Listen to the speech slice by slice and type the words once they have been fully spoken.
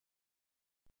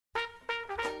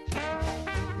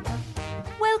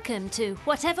Welcome to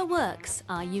Whatever Works,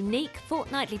 our unique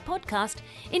fortnightly podcast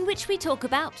in which we talk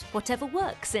about whatever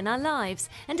works in our lives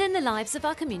and in the lives of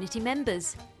our community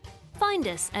members. Find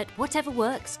us at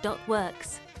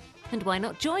whateverworks.works. And why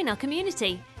not join our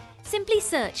community? Simply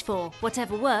search for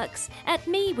Whatever Works at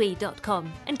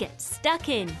MeWe.com and get stuck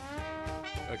in.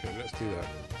 Okay, let's do that.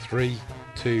 3,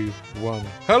 2, 1.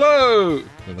 Hello!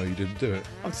 Oh, no, you didn't do it.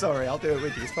 I'm sorry, I'll do it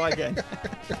with you. Try again.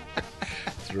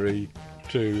 3,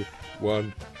 2,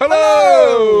 1.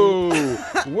 Hello!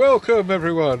 Welcome,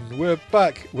 everyone. We're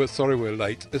back. We're sorry we're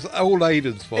late. It's all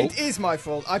Aidan's fault. It is my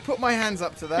fault. I put my hands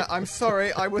up to that. I'm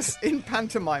sorry. I was in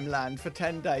pantomime land for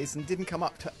 10 days and didn't come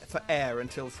up for air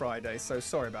until Friday. So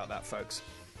sorry about that, folks.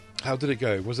 How did it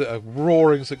go? Was it a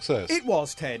roaring success? It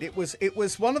was, Ted. It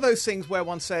was one of those things where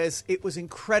one says it was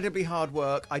incredibly hard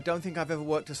work. I don't think I've ever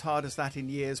worked as hard as that in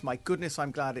years. My goodness, I'm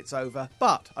glad it's over.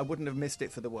 But I wouldn't have missed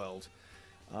it for the world.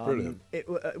 Brilliant. It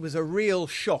was a real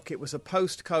shock. It was a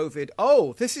post-COVID,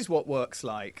 oh, this is what work's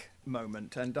like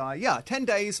moment. And 10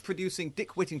 days producing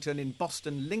Dick Whittington in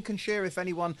Boston, Lincolnshire. If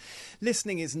anyone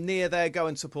listening is near there, go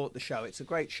and support the show. It's a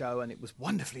great show and it was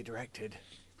wonderfully directed.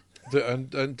 And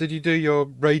did you do your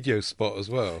radio spot as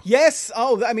well? Yes.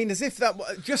 Oh, I mean, as if that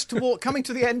just coming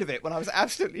to the end of it when I was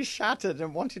absolutely shattered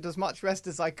and wanted as much rest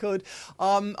as I could.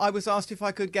 I was asked if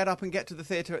I could get up and get to the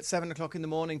theatre at 7 o'clock in the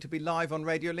morning to be live on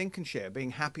Radio Lincolnshire, being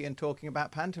happy and talking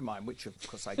about pantomime, which of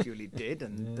course I duly did.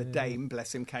 And the Dame,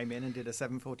 bless him, came in and did a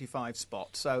 7:45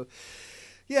 spot. So.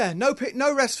 Yeah, no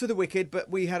rest for the wicked,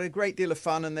 but we had a great deal of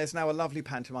fun, and there's now a lovely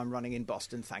pantomime running in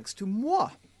Boston thanks to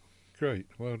moi. Great,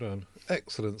 well done.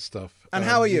 Excellent stuff. And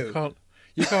how are you?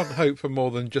 You can't hope for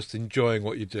more than just enjoying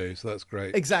what you do, so that's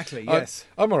great. Exactly, yes.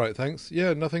 I'm all right, thanks.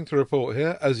 Yeah, nothing to report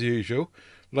here, as usual.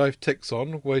 Life ticks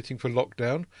on, waiting for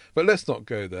lockdown. But let's not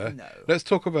go there. No. Let's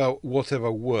talk about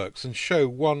Whatever Works and show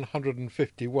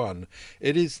 151.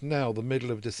 It is now the middle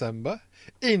of December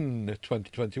in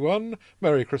 2021.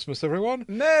 Merry Christmas, everyone.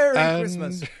 Merry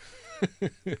Christmas.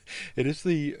 Is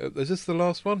this the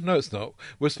last one? No, it's not.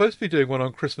 We're supposed to be doing one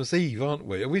on Christmas Eve, aren't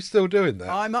we? Are we still doing that?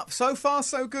 I'm up. So far,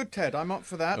 so good, Ted. I'm up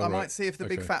for that. All I right. might see if the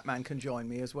big Okay. fat man can join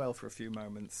me as well for a few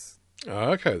moments.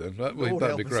 Oh, okay, then. That'd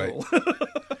be great.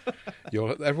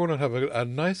 Everyone will have a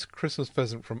nice Christmas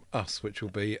present from us, which will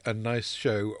be a nice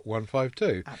show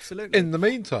 152. Absolutely. In the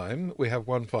meantime, we have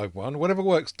 151.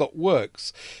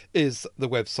 Whateverworks.works is the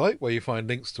website where you find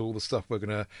links to all the stuff we're going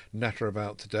to natter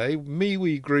about today.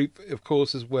 MeWe group, of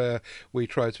course, is where we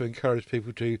try to encourage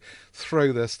people to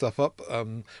throw their stuff up,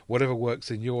 whatever works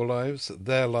in your lives,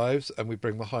 their lives, and we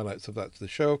bring the highlights of that to the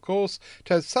show, of course.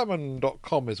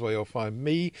 TedSalmon.com is where you'll find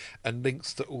me and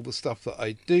links to all the stuff that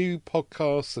I do,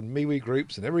 podcasts and MeWe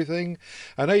groups and everything.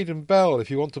 And Aidan Bell,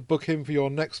 if you want to book him for your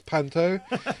next panto,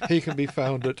 he can be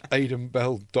found at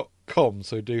aidanbell.com,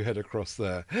 so do head across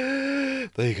there. There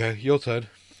you go, your turn.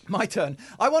 My turn.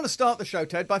 I want to start the show,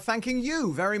 Ted, by thanking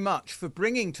you very much for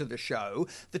bringing to the show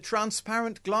the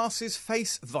transparent glasses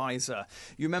face visor.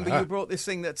 You remember you brought this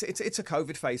thing it's a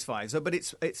COVID face visor, but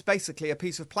it's basically a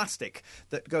piece of plastic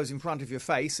that goes in front of your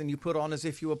face and you put on as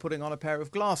if you were putting on a pair of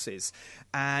glasses.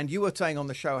 And you were saying on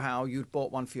the show how you'd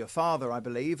bought one for your father, I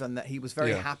believe, and that he was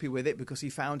very happy with it because he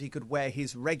found he could wear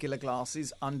his regular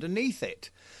glasses underneath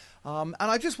it. And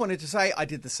I just wanted to say I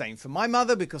did the same for my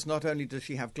mother because not only does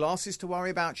she have glasses to worry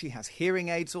about, she has hearing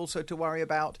aids also to worry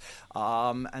about.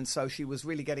 And so she was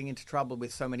really getting into trouble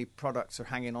with so many products are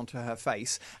hanging onto her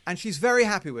face. And she's very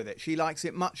happy with it. She likes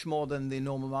it much more than the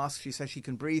normal mask. She says she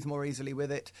can breathe more easily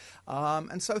with it.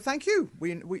 And so thank you.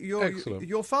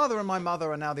 Your father and my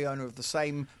mother are now the owner of the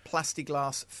same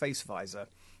plexiglass face visor.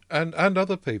 And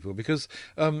other people, because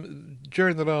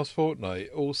during the last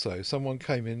fortnight also someone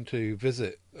came in to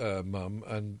visit Mum,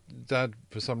 and Dad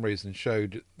for some reason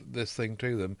showed this thing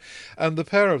to them, and the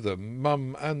pair of them,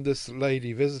 Mum and this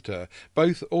lady visitor,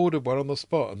 both ordered one on the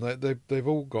spot, and they've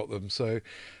all got them. So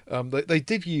they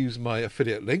did use my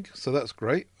affiliate link, so that's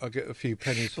great. I get a few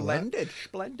pennies from that.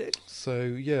 Splendid. So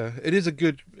yeah, it is a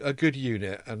good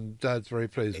unit, and Dad's very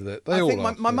pleased with it. I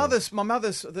think my mother's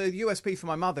the USP for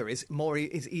my mother is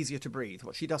easier to breathe.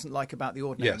 What she doesn't like about the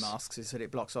ordinary masks is that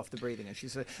it blocks off the breathing, and she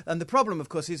said, and the problem of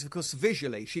course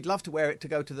visually she'd love to wear it to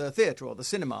go to the theatre or the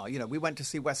cinema. You know, we went to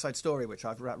see West Side Story, which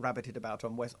I've rabbited about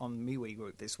on MeWe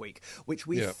group this week, which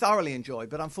we thoroughly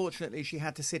enjoyed, but unfortunately she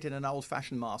had to sit in an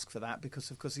old-fashioned mask for that because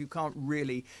of course you can't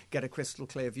really get a crystal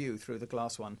clear view through the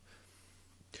glass one.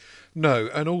 No,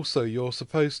 and also you're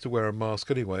supposed to wear a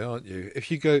mask anyway, aren't you? If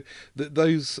you go,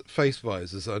 those face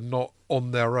visors are not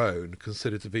on their own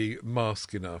considered to be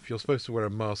mask enough. You're supposed to wear a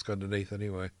mask underneath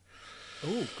anyway.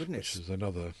 Oh, goodness. Which is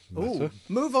another matter. Ooh,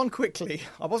 move on quickly.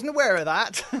 I wasn't aware of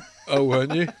that. Oh,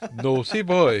 weren't you? Naughty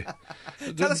boy.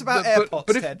 Tell us about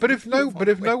AirPods, Ted. But if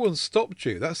no one stopped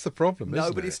you, that's the problem, isn't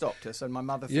Nobody it? stopped us, and my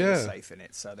mother feels safe in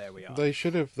it, so there we are. They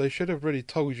should have really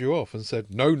told you off and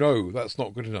said, no, that's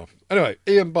not good enough. Anyway,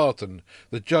 Ian Barton,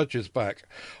 the judge, is back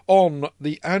on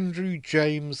the Andrew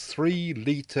James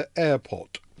 3-litre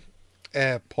AirPot.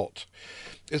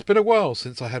 It's been a while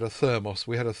since I had a thermos.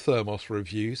 We had a thermos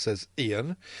review, says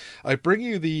Ian. I bring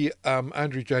you the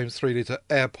Andrew James 3-litre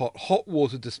AirPot hot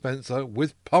water dispenser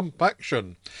with pump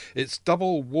action. It's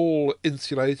double wall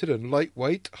insulated and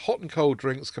lightweight. Hot and cold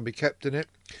drinks can be kept in it.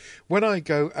 When I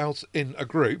go out in a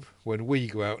group, when we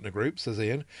go out in a group, says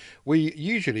Ian, we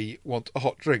usually want a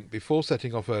hot drink before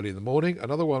setting off early in the morning,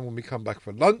 another one when we come back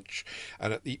for lunch,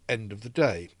 and at the end of the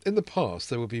day. In the past,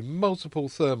 there would be multiple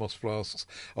thermos flasks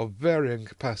of varying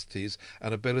capacities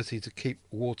and ability to keep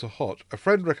water hot. A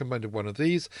friend recommended one of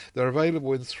these. They're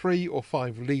available in 3 or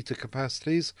 5 litre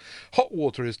capacities. Hot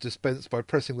water is dispensed by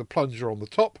pressing the plunger on the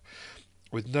top,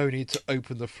 with no need to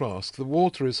open the flask. The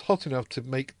water is hot enough to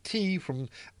make tea from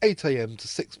 8 a.m. to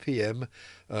 6 p.m.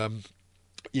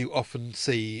 You often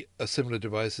see a similar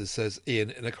devices, says Ian,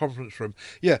 in a conference room.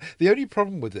 Yeah, the only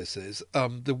problem with this is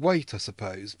the weight, I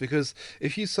suppose, because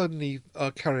if you suddenly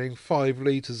are carrying 5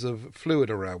 litres of fluid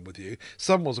around with you,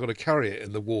 someone's got to carry it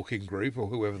in the walking group or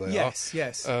whoever they are.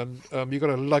 Yes. And you've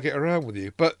got to lug it around with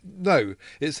you. But no,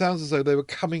 it sounds as though they were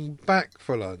coming back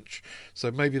for lunch.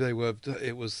 So maybe they were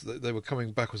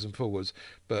coming backwards and forwards.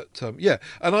 But yeah,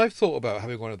 and I've thought about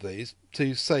having one of these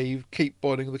to keep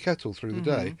boiling the kettle through the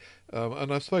day.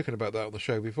 And I've spoken about that on the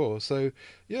show before. So,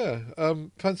 yeah,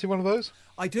 fancy one of those?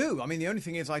 I do. I mean, the only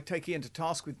thing is I take Ian to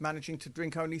task with managing to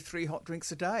drink only 3 hot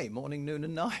drinks a day, morning, noon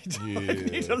and night. Yeah. I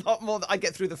need a lot more. I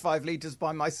get through the 5 litres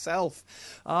by myself.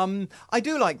 I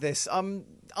do like this.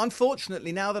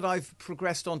 Unfortunately, now that I've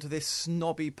progressed onto this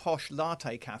snobby, posh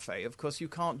latte cafe, of course, you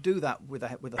can't do that with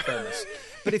a thermos.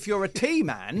 But if you're a tea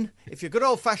man, if you're a good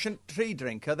old-fashioned tea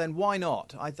drinker, then why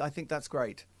not? I think that's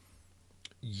great.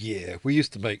 Yeah, we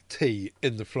used to make tea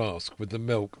in the flask with the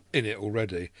milk in it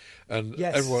already, and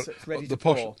yes, everyone, it's ready the to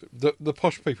posh, pour. the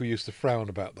posh people used to frown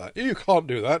about that. You can't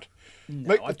do that.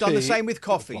 No, I've done the same with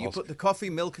coffee. You put the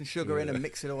coffee, milk, and sugar in, and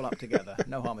mix it all up together.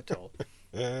 No harm at all.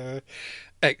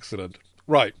 Excellent.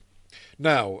 Right.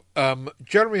 Now,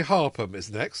 Jeremy Harpham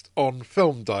is next on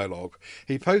Film Dialogue.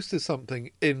 He posted something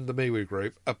in the MeWe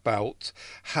group about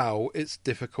how it's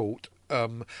difficult.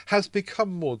 Has become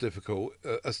more difficult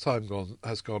as time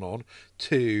has gone on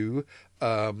to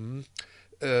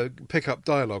pick up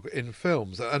dialogue in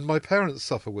films, and my parents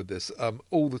suffer with this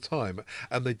all the time,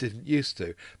 and they didn't used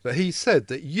to. But he said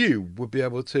that you would be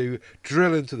able to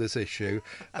drill into this issue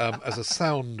as a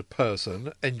sound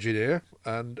person, engineer,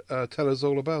 and tell us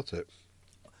all about it.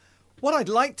 What I'd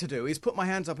like to do is put my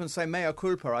hands up and say mea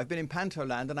culpa. I've been in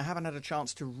Pantoland and I haven't had a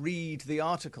chance to read the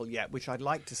article yet, which I'd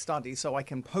like to study so I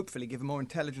can hopefully give a more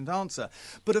intelligent answer.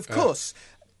 But of course,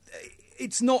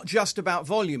 it's not just about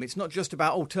volume. It's not just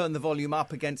about, turn the volume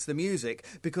up against the music,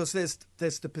 because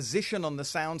there's the position on the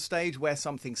soundstage where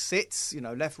something sits,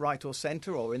 left, right or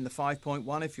centre, or in the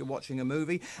 5.1 if you're watching a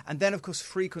movie. And then, of course,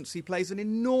 frequency plays an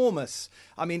enormous...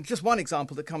 I mean, just one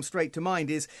example that comes straight to mind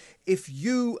is if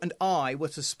you and I were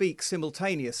to speak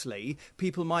simultaneously,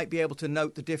 people might be able to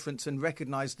note the difference and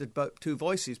recognise the two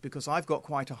voices, because I've got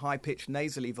quite a high-pitched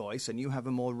nasally voice and you have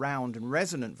a more round and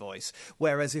resonant voice.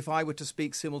 Whereas if I were to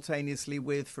speak simultaneously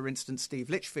with, for instance, Steve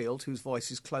Litchfield, whose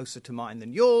voice is closer to mine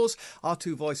than yours, our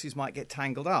two voices might get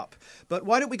tangled up. But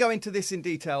why don't we go into this in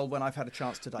detail when I've had a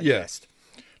chance to digest?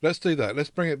 Yeah. Let's do that. Let's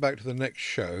bring it back to the next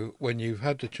show when you've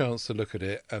had the chance to look at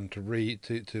it and to read,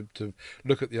 to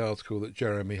look at the article that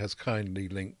Jeremy has kindly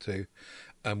linked to,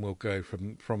 and we'll go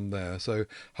from there. So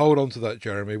hold on to that,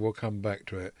 Jeremy. We'll come back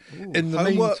to it. Ooh, in the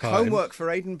meantime, homework for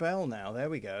Aidan Bell now. There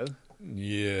we go.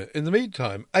 Yeah. In the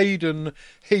meantime, Aidan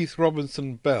Heath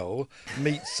Robinson Bell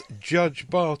meets Judge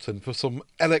Barton for some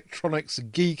electronics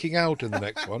geeking out in the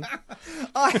next one.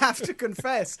 I have to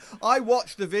confess, I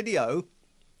watched the video.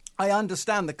 I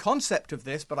understand the concept of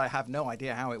this, but I have no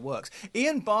idea how it works.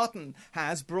 Ian Barton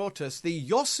has brought us the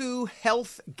Yosu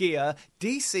Health Gear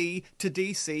DC to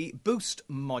DC boost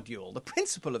module. The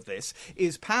principle of this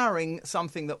is powering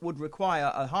something that would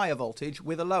require a higher voltage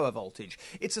with a lower voltage.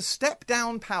 It's a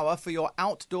step-down power for your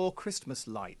outdoor Christmas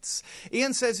lights.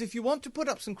 Ian says if you want to put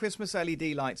up some Christmas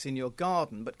LED lights in your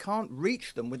garden but can't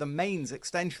reach them with a mains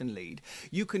extension lead,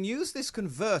 you can use this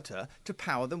converter to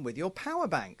power them with your power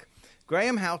bank.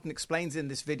 Graham Houghton explains in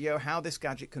this video how this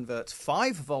gadget converts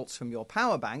 5 volts from your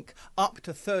power bank up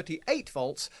to 38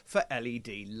 volts for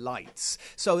LED lights.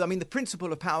 So, I mean, the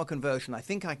principle of power conversion, I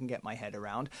think I can get my head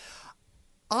around.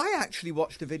 I actually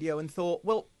watched the video and thought,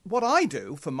 well, what I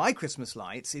do for my Christmas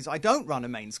lights is I don't run a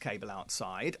mains cable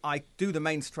outside. I do the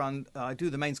mains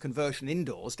conversion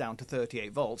indoors down to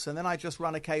 38 volts, and then I just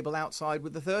run a cable outside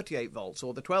with the 38 volts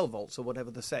or the 12 volts or whatever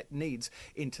the set needs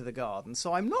into the garden.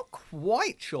 So I'm not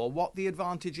quite sure what the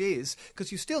advantage is,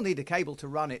 because you still need a cable to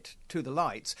run it to the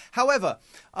lights. However,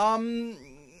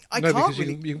 because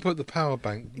you can put the power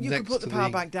bank You next can put the power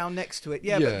bank down next to it.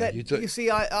 Yeah, but you see,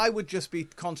 I would just be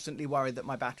constantly worried that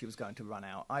my battery was going to run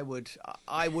out. I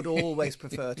would always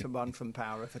prefer to run from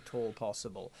power if at all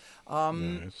possible.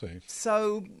 I see.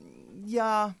 So,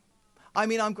 yeah. I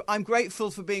mean, I'm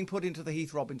grateful for being put into the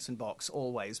Heath Robinson box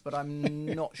always, but I'm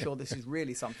not sure this is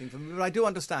really something for me. But I do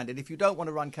understand it. If you don't want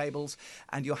to run cables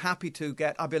and you're happy to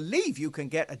get, I believe you can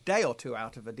get a day or two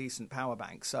out of a decent power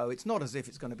bank, so it's not as if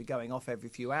it's going to be going off every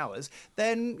few hours,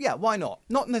 then yeah, why not?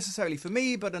 Not necessarily for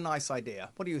me, but a nice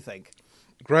idea. What do you think?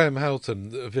 Graham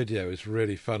Houghton, the video is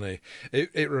really funny.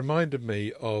 It reminded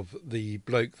me of the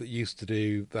bloke that used to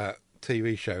do that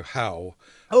TV show How.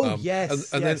 Oh,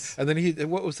 yes, yes. Then he,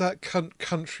 what was that,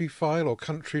 Country File or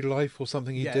Country Life or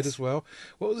something he did as well?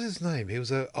 What was his name? He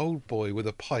was an old boy with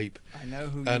a pipe. I know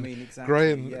who you mean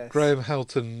exactly. Graham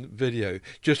Houghton video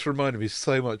just reminded me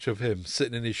so much of him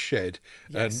sitting in his shed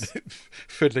and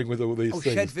fiddling with all these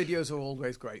things. Shed videos are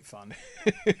always great fun.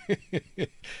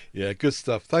 Yeah, good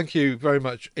stuff. Thank you very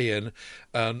much, Ian.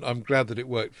 And I'm glad that it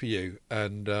worked for you.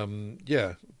 And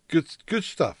yeah, good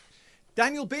stuff.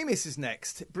 Daniel Bemis is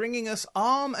next, bringing us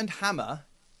Arm & Hammer.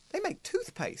 They make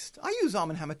toothpaste. I use Arm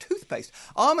 & Hammer toothpaste.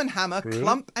 Arm & Hammer Really?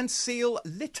 Clump and Seal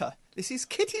Litter. This is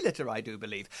kitty litter, I do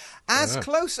believe. As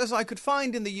close as I could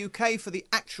find in the UK for the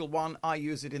actual one, I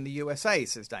use it in the USA,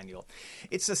 says Daniel.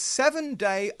 It's a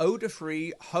 7-day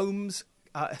odour-free homes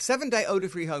 7-day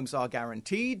odour-free homes are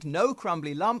guaranteed. No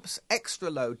crumbly lumps, extra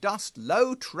low dust,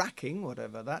 low tracking,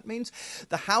 whatever that means.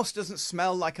 The house doesn't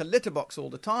smell like a litter box all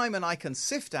the time, and I can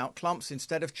sift out clumps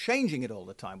instead of changing it all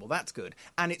the time. Well, that's good.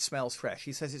 And it smells fresh.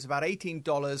 He says it's about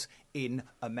 $18 in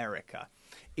America.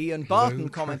 Ian Barton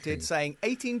commented saying,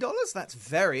 $18? That's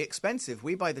very expensive.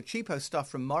 We buy the cheapo stuff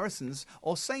from Morrison's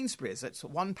or Sainsbury's. It's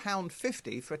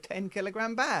 £1.50 for a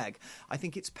 10-kilogram bag. I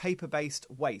think it's paper-based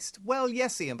waste. Well,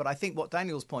 yes, Ian, but I think what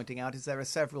Daniel's pointing out is there are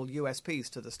several USPs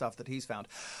to the stuff that he's found.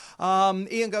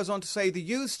 Ian goes on to say the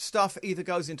used stuff either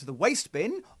goes into the waste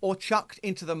bin or chucked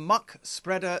into the muck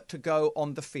spreader to go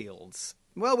on the fields.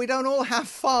 Well, we don't all have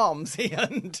farms,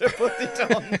 Ian, to put it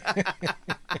on.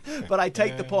 But I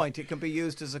take the point. It can be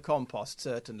used as a compost,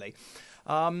 certainly.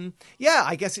 Yeah,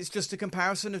 I guess it's just a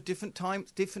comparison of different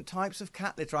types of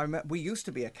cat litter. I remember we used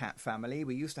to be a cat family.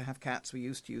 We used to have cats. We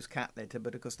used to use cat litter,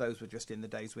 but of course those were just in the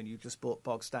days when you just bought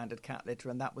bog standard cat litter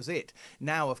and that was it.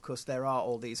 Now, of course, there are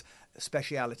all these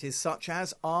specialities such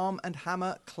as Arm &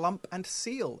 Hammer Clump and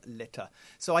Seal litter.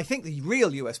 So I think the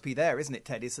real USP there, isn't it,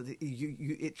 Ted, is that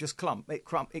it just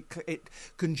it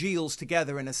congeals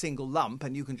together in a single lump,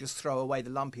 and you can just throw away the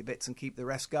lumpy bits and keep the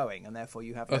rest going, and therefore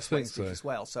you have less wastage as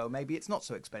well. So maybe it's not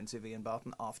so expensive, Ian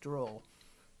Barton, after all.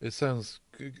 It sounds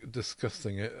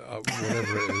disgusting,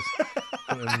 whatever it is.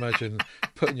 I can imagine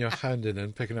putting your hand in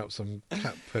and picking up some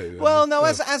cat poo. Well, no,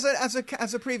 as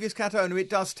a previous cat owner, it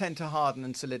does tend to harden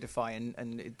and solidify,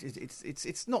 and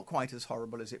it's not quite as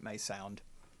horrible as it may sound.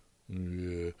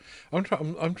 Yeah, I'm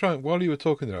trying. While you were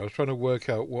talking there, I was trying to work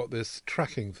out what this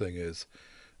tracking thing is.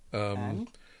 And?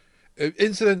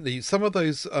 Incidentally, some of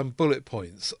those bullet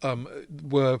points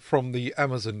were from the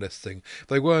Amazon listing.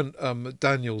 They weren't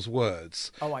Daniel's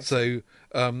words. Oh, I see.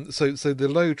 So the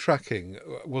low tracking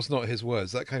was not his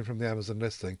words. That came from the Amazon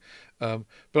listing. But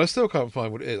I still can't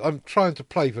find what it is. I'm trying to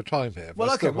play for time here.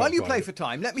 Well, okay. While you play for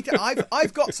time, let me tell you,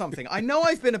 I've got something. I know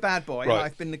I've been a bad boy. Right. And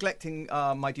I've been neglecting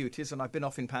my duties, and I've been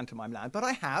off in pantomime land. But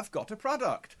I have got a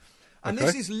product, and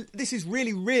Okay. this is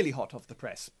really, really hot off the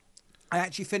press. I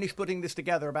actually finished putting this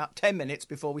together about 10 minutes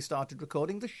before we started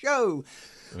recording the show.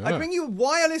 I bring you a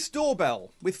wireless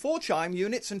doorbell with 4 chime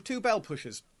units and 2 bell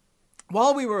pushers.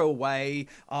 While we were away,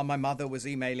 my mother was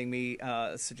emailing me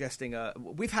suggesting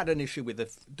we've had an issue with the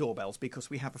doorbells because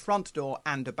we have a front door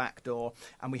and a back door,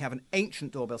 and we have an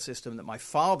ancient doorbell system that my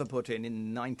father put in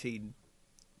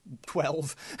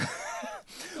 1912,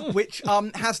 which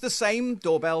has the same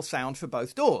doorbell sound for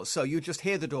both doors. So you just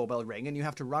hear the doorbell ring and you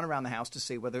have to run around the house to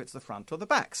see whether it's the front or the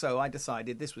back. So I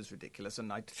decided this was ridiculous,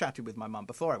 and I chatted with my mum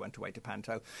before I went away to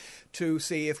Panto to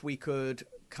see if we could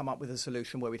come up with a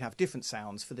solution where we'd have different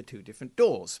sounds for the 2 different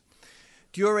doors.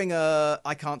 During a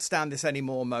I can't stand this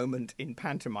anymore moment in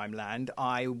pantomime land,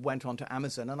 I went onto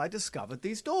Amazon and I discovered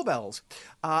ththese doorbells.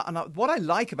 What I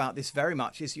like about this very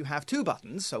much is you have two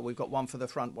buttons. So we've got one for the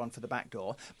front, one for the back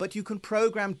door. But you can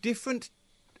program different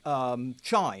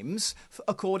chimes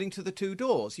according to the two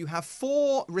doors. You have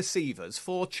four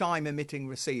chime emitting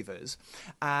receivers,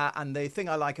 and the thing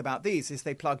I like about these is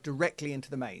they plug directly into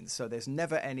the mains, so there's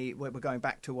never any, we're going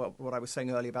back to what I was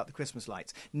saying earlier about the Christmas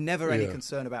lights, never any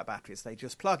concern about batteries. They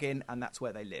just plug in and that's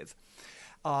where they live.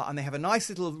 And they have a nice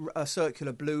little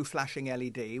circular blue flashing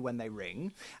LED when they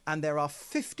ring. And there are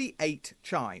 58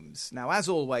 chimes. Now, as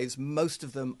always, most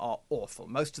of them are awful.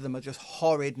 Most of them are just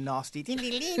horrid, nasty,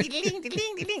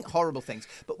 horrible things.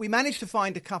 But we managed to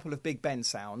find a couple of Big Ben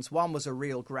sounds. One was a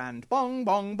real grand bong,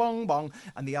 bong, bong, bong.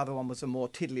 And the other one was a more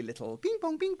tiddly little bing,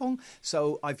 bong, bing, bong.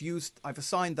 So I've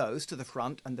assigned those to the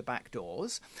front and the back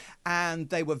doors. And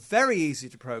they were very easy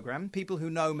to program. People who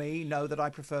know me know that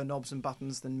I prefer knobs and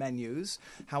buttons than menus.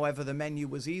 However, the menu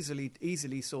was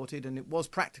easily sorted, and it was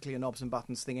practically a knobs and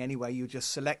buttons thing anyway. You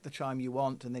just select the chime you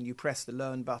want, and then you press the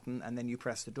learn button, and then you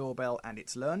press the doorbell, and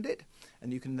it's learned it.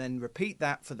 And you can then repeat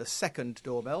that for the second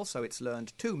doorbell, so it's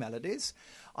learned 2 melodies.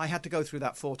 I had to go through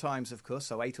that 4 times, of course,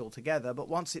 so 8 altogether. But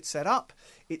once it's set up,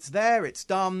 it's there, it's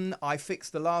done. I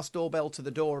fixed the last doorbell to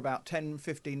the door about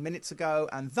 10-15 minutes ago,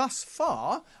 and thus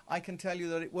far, I can tell you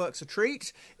that it works a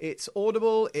treat. It's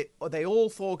audible. They all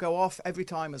 4 go off every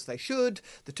time as they should.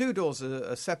 The 2 doors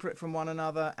are separate from one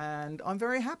another, and I'm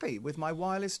very happy with my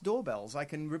wireless doorbells. I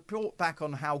can report back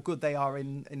on how good they are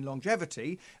in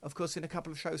longevity, of course, in a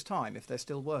couple of shows' time, if they're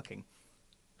still working.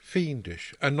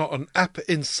 Fiendish, and not an app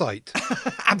in sight.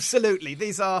 Absolutely,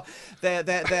 they're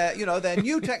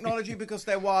new technology because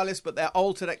they're wireless, but they're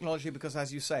old technology because,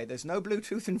 as you say, there's no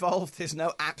Bluetooth involved, there's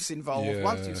no apps involved. Yeah.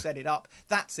 Once you set it up,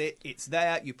 that's it. It's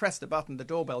there. You press the button, the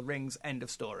doorbell rings. End of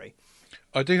story.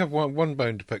 I do have one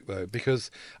bone to pick though,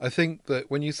 because I think that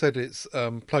when you said it's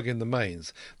plug in the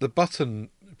mains, the button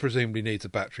presumably needs a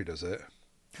battery, does it?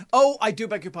 Oh, I do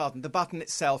beg your pardon. The button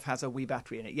itself has a wee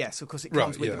battery in it. Yes, of course it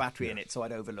comes with the battery in it, so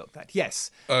I'd overlook that. Yes.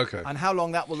 Okay. And how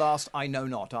long that will last, I know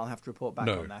not. I'll have to report back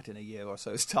on that in a year or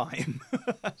so's time.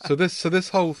 So this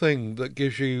whole thing that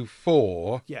gives you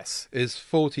 4 is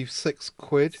 46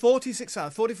 quid? 46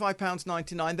 hours,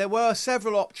 £45.99. There were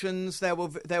several options. There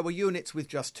were units with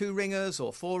just 2 ringers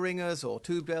or 4 ringers or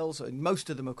 2 bells. Most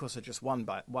of them, of course, are just one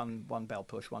bell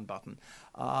push, one button.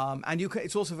 And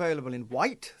it's also available in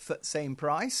white for the same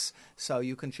price. So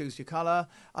you can choose your colour.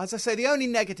 As I say, the only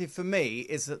negative for me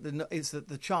is that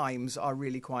the chimes are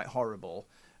really quite horrible.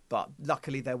 But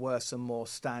luckily, there were some more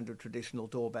standard, traditional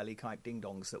doorbelly type ding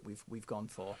dongs that we've gone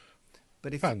for.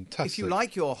 But if you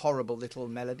like your horrible little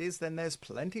melodies, then there's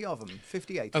plenty of them.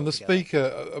 58. And the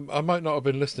speaker, I might not have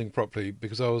been listening properly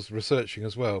because I was researching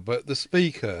as well. But the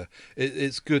speaker,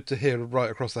 it's good to hear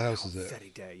right across the house, is it? Very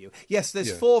dare you! Yes,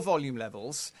 there's 4 volume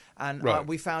levels, and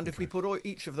we found if we put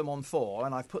each of them on 4,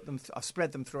 and I've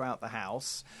spread them throughout the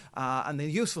house. And the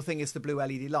useful thing is the blue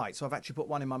LED light. So I've actually put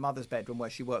one in my mother's bedroom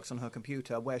where she works on her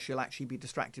computer, where she'll actually be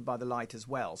distracted by the light as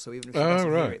well. So even if she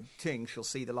doesn't hear it ting, she'll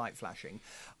see the light flashing.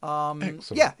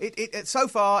 Excellent. Yeah, it so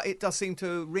far it does seem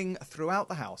to ring throughout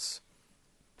the house.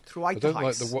 Throughout the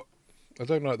house. I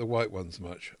don't like the white ones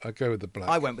much. I go with the black.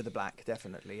 I went with the black,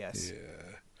 definitely, yes.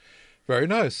 Yeah. Very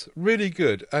nice. Really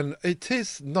good. And it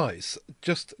is nice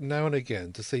just now and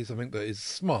again to see something that is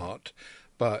smart,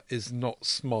 but is not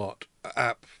smart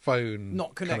app, phone,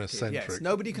 not connected, kind of centric. Yes.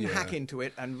 Nobody can hack into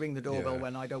it and ring the doorbell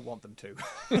when I don't want them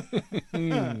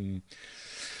to.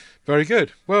 Very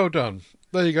good. Well done.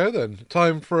 There you go then.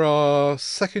 Time for our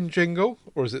second jingle,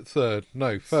 or is it third?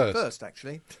 No, first. First,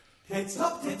 actually. Ted's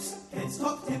Top Tips, Ted's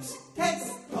Top Tips,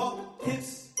 Ted's Top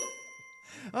Tips.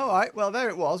 All right, well, there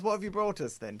it was. What have you brought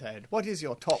us then, Ted? What is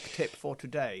your top tip for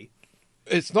today?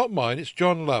 It's not mine, it's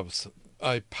John Love's.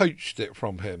 I poached it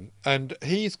from him, and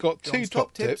he's got John's 2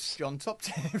 top tips. John's top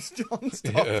tips. John's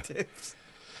top tips.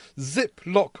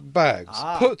 Ziploc bags.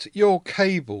 Put your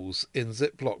cables in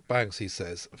Ziploc bags, he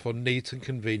says, for neat and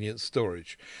convenient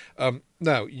storage.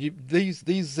 Now, these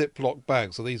Ziploc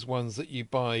bags are these ones that you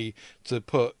buy to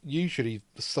put, usually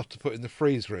stuff to put in the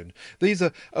freezer in. These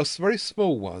are very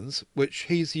small ones, which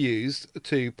he's used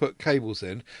to put cables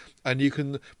in, and you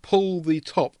can pull the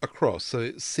top across so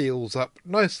it seals up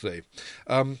nicely.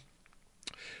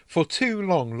 For too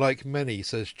long, like many,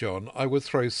 says John, I would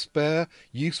throw spare,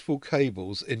 useful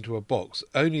cables into a box,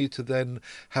 only to then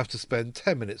have to spend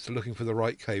 10 minutes looking for the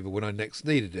right cable when I next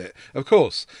needed it. Of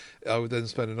course, I would then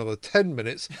spend another 10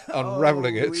 minutes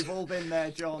unravelling it. We've all been there,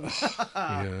 John.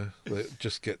 Yeah, they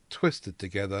just get twisted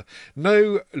together.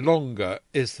 No longer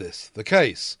is this the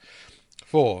case.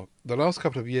 For the last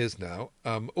couple of years now,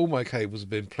 all my cables have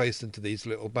been placed into these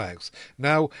little bags.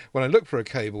 Now, when I look for a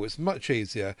cable, it's much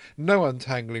easier, no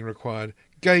untangling required.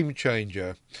 Game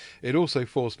changer. It also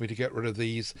forced me to get rid of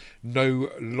these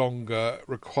no longer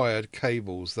required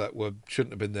cables that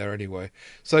shouldn't have been there anyway.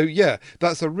 So yeah,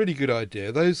 that's a really good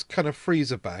idea. Those kind of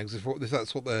freezer bags, if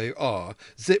that's what they are,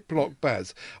 Ziploc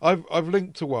bags. I've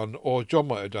linked to one, or John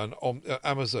might have done, on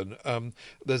Amazon.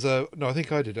 I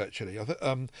think I did actually.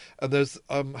 And there's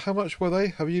how much were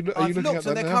they? Are you I've looking looked, at that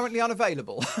and they're now? currently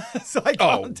unavailable, so I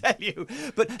can't tell you.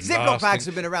 But Ziploc Nasty. bags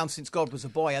have been around since God was a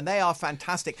boy, and they are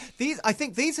fantastic.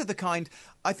 These are the kind,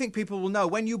 I think people will know,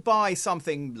 when you buy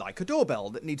something like a doorbell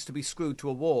that needs to be screwed to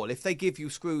a wall, if they give you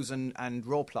screws and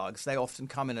raw plugs, they often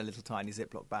come in a little tiny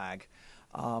Ziploc bag.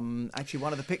 Actually,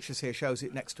 one of the pictures here shows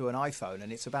it next to an iPhone,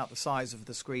 and it's about the size of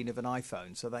the screen of an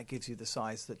iPhone, so that gives you the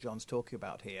size that John's talking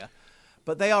about here.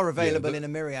 But they are available in a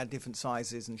myriad different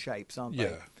sizes and shapes, aren't they?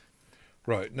 Yeah.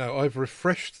 Right, now I've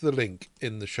refreshed the link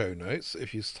in the show notes.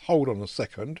 If you hold on a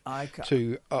second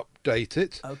to update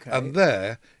it. Okay. And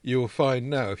there you'll find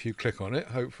now, if you click on it,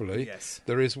 hopefully, yes,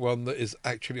 there is one that is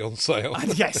actually on sale.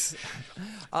 Yes.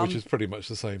 Which is pretty much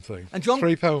the same thing. And John,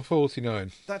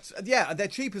 £3.49. They're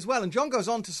cheap as well. And John goes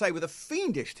on to say, with a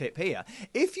fiendish tip here,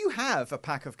 if you have a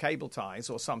pack of cable ties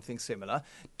or something similar,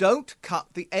 don't cut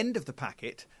the end of the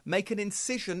packet, make an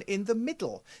incision in the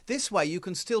middle. This way you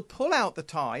can still pull out the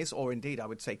ties, or indeed I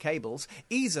would say cables,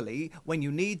 easily when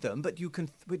you need them, but you can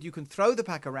throw the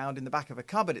pack around in the back of a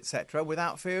cupboard, etc.,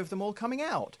 without fear of them all coming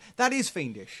out. That is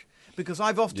fiendish, because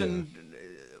I've often...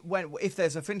 if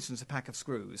there's, for instance, a pack of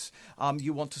screws,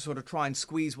 you want to sort of try and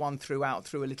squeeze one through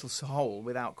a little hole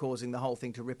without causing the whole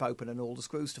thing to rip open and all the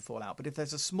screws to fall out. But if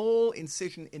there's a small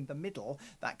incision in the middle,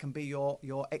 that can be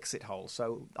your exit hole.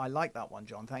 So I like that one,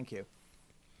 John. Thank you.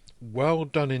 Well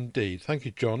done indeed. Thank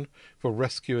you, John, for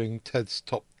rescuing Ted's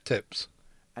top tips.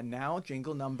 And now,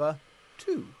 jingle number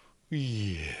 2.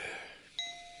 Yeah.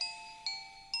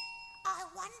 I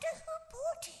wonder who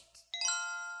bought it.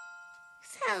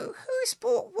 So, who's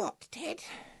bought what, Ted?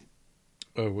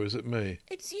 Oh, was it me?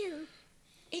 It's you.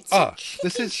 It's a chicken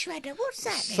this is shredder. What's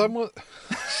that then? Someone...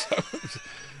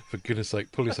 For goodness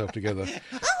sake, pull yourself together.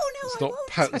 Oh, no,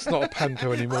 It's not a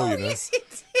panto anymore, you know. Yes, it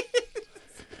is.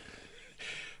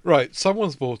 Right,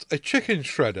 someone's bought a chicken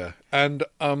shredder, and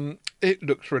it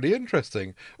looks really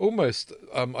interesting. I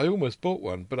almost bought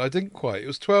one, but I didn't quite. It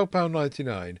was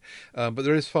 £12.99, but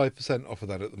there is 5% off of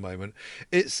that at the moment.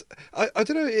 I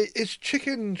don't know. Is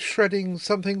chicken shredding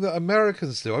something that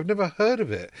Americans do? I've never heard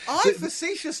of it. I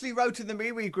facetiously wrote in the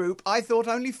MeWe group, I thought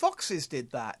only foxes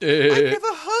did that. I'd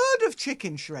never heard of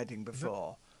chicken shredding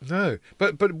before. No,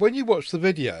 but when you watch the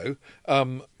video,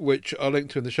 which I'll link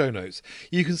to in the show notes,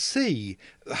 you can see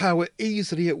how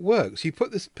easily it works. You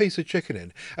put this piece of chicken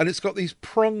in, and it's got these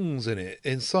prongs in it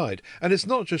inside. And it's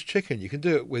not just chicken. You can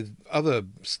do it with other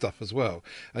stuff as well.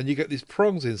 And you get these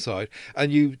prongs inside,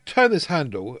 and you turn this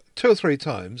handle 2 or 3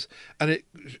 times, and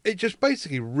it just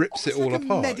basically rips it all like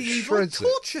apart. A medieval shreds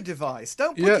torture device.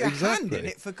 Don't put your hand in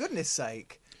it, for goodness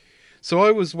sake. So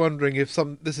I was wondering if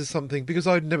this is something, because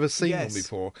I'd never seen one Yes.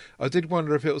 before. I did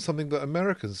wonder if it was something that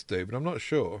Americans do, but I'm not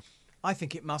sure. I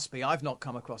think it must be. I've not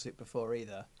come across it before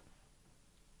either.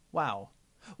 Wow.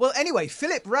 Well, anyway,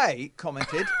 Philip Ray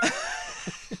commented...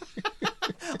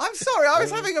 I'm sorry, I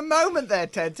was having a moment there,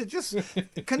 Ted, to just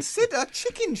consider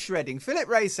chicken shredding. Philip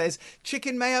Ray says,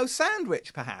 chicken mayo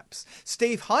sandwich, perhaps.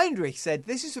 Steve Heinrich said,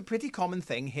 this is a pretty common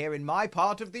thing here in my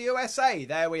part of the USA.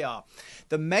 There we are.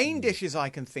 The main dishes I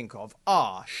can think of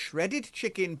are shredded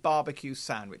chicken barbecue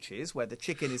sandwiches, where the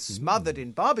chicken is smothered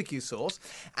in barbecue sauce,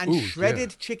 and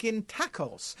shredded chicken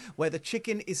tacos, where the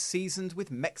chicken is seasoned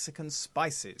with Mexican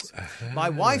spices. My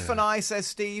wife and I, says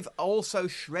Steve, also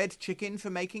shred chicken for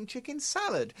making chicken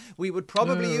salad. We would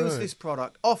probably use this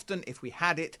product often if we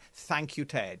had it. Thank you,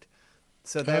 Ted.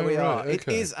 So there we are. Okay. It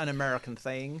is an American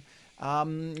thing.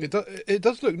 It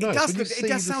does look nice. It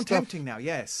does sound tempting now,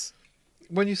 yes.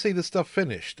 When you see the stuff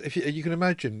finished, if you can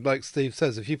imagine, like Steve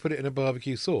says, if you put it in a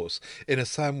barbecue sauce, in a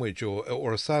sandwich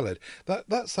or a salad,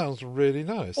 that sounds really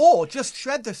nice. Or just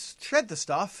shred the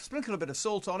stuff, sprinkle a bit of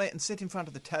salt on it, and sit in front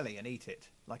of the telly and eat it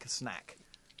like a snack.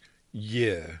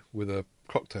 Yeah, with a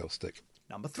cocktail stick.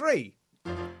 Number 3.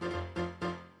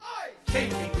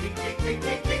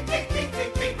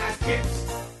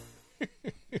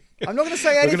 I'm not going to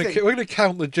say anything. We're going to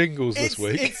count the jingles this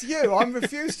week. It's you. I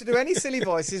refuse to do any silly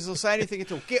voices or say anything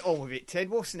at all. Get on with it, Ted.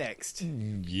 What's next?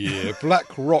 Yeah, Black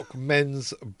Rock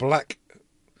Men's Black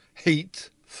Heat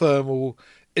Thermal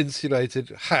Insulated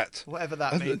Hat. Whatever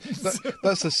that means.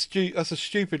 That's a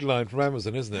stupid line from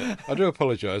Amazon, isn't it? I do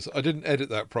apologise. I didn't edit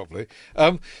that properly.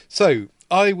 So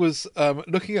I was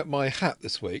looking at my hat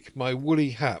this week, my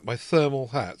woolly hat, my thermal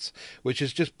hat, which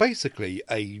is just basically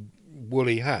a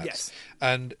woolly hat. Yes.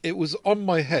 And it was on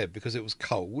my head because it was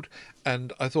cold,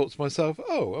 and I thought to myself,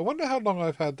 oh, I wonder how long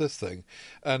I've had this thing.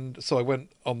 And so I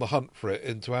went on the hunt for it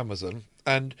into Amazon,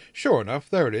 and sure enough,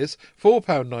 there it is,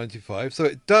 £4.95. So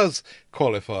it does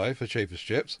qualify for cheapest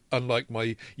chips, unlike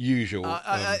my usual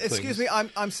excuse things. me,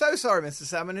 I'm so sorry, Mr.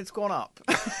 Salmon, it's gone up.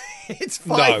 It's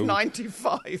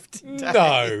 £5.95 today.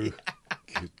 No.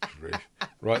 Good grief.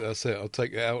 Right, that's it. I'll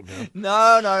take it out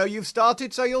now. No, you've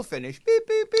started, so you'll finish. Beep,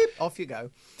 beep, beep. Off you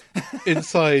go.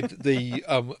 Inside the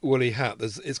woolly hat,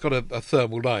 it's got a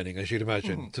thermal lining, as you'd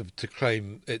imagine, to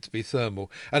claim it to be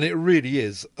thermal. And it really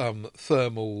is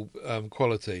thermal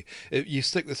quality. You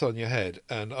stick this on your head,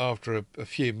 and after a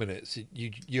few minutes,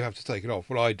 you have to take it off.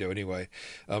 Well, I do anyway.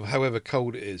 However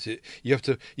cold it is, you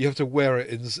have to wear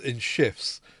it in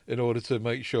shifts in order to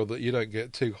make sure that you don't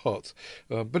get too hot.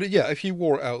 But yeah, if you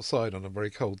wore it outside on a very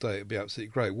cold day, it'd be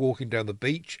absolutely great. Walking down the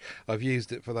beach, I've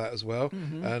used it for that as well.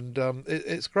 And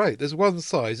it's great. There's one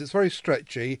size. It's very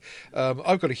stretchy.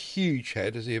 I've got a huge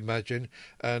head, as you imagine,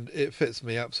 and it fits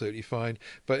me absolutely fine.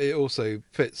 But it also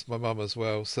fits my mum as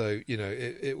well, so you know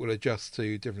it will adjust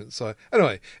to different size.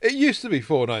 Anyway, it used to be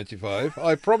 £4.95.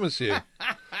 I promise you.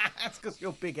 That's because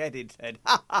you're big-headed, Ted.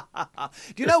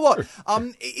 Do you know what?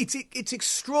 It's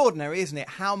extraordinary, isn't it?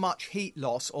 How much heat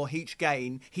loss or heat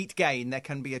gain there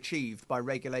can be achieved by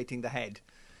regulating the head.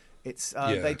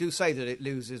 They do say that it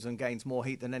loses and gains more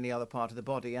heat than any other part of the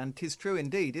body, and 'tis true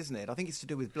indeed, isn't it? I think it's to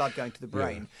do with blood going to the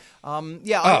brain.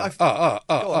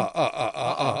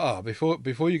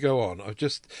 Before you go on, I've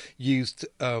just used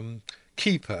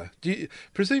Keeper.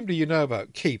 Presumably you know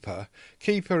about Keeper.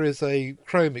 Keeper is a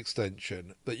Chrome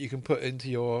extension that you can put into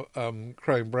your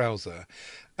Chrome browser,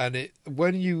 and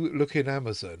when you look in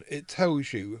Amazon, it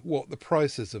tells you what the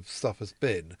prices of stuff has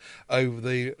been over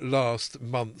the last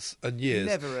months and years.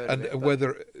 Never heard and of it,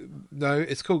 whether no,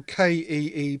 it's called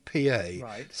KEEPA.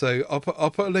 Right. So I'll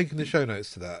put a link in the show notes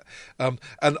to that.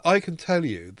 And I can tell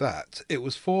you that it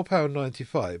was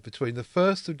 £4.95 between the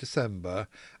 1st of December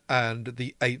and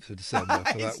the 8th of December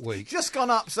for that week. Just gone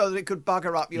up so that it could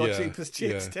bugger up your cheapest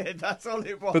chips, Ted. That's all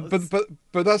it was.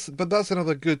 But that's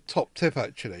another good top tip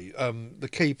actually. The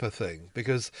Keeper thing,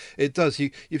 because it does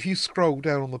if you scroll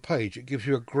down on the page, it gives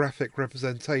you a graphic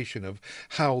representation of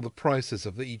how the prices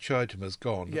of each item has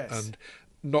gone. Yes. And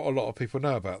not a lot of people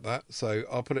know about that, so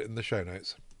I'll put it in the show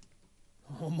notes.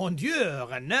 Oh mon Dieu!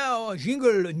 And now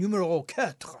jingle numéro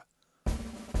 4.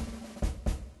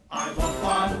 I want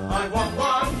one, I want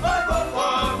one, I want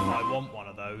one. I want one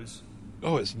of those.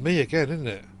 Oh, it's me again, isn't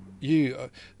it? You,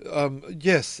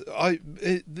 yes,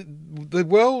 the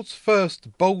world's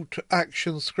first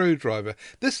bolt-action screwdriver.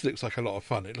 This looks like a lot of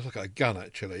fun. It looks like a gun,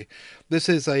 actually. This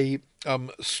is a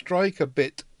Striker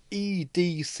Bit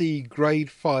EDC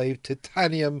Grade 5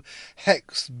 titanium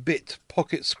hex bit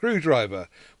pocket screwdriver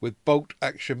with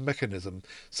bolt-action mechanism.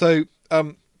 So,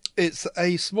 it's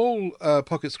a small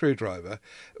pocket screwdriver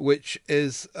which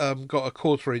is got a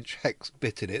 1/4-inch hex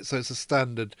bit in it, so it's a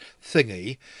standard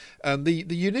thingy. And the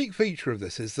unique feature of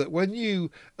this is that when you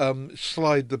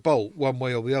slide the bolt one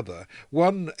way or the other,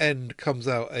 one end comes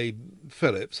out a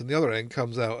Phillips and the other end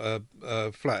comes out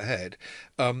a flathead,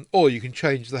 or you can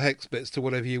change the hex bits to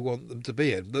whatever you want them to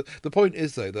be in. The point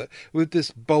is, though, that with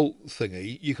this bolt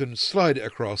thingy, you can slide it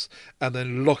across and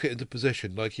then lock it into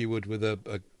position like you would with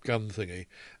a gun thingy,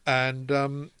 and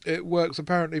it works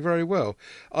apparently very well.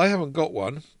 I haven't got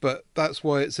one, but that's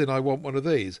why it's in I Want One of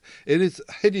These. It is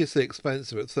hideously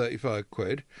expensive at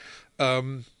 £35.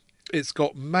 It's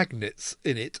got magnets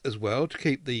in it as well to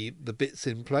keep the bits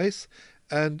in place,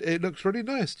 and it looks really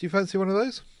nice. Do you fancy one of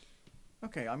those?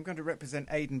 Okay, I'm going to represent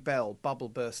Aidan Bell, Bubble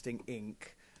Bursting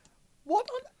Ink. What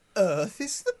on earth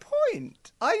is the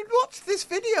point? I watched this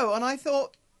video and I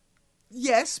thought,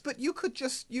 yes, but you could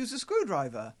just use a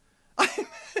screwdriver.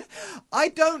 I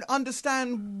don't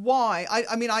understand why.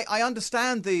 I mean, I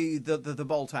understand the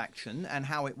bolt action and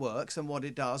how it works and what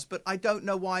it does, but I don't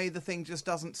know why the thing just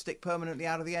doesn't stick permanently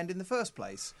out of the end in the first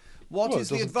place. What is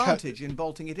the advantage in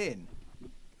bolting it in?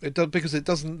 It does, because it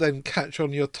doesn't then catch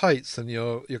on your tights and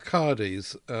your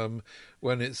cardies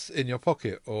when it's in your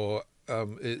pocket or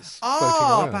it's floating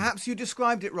around. Perhaps you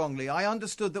described it wrongly. I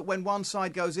understood that when one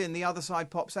side goes in, the other side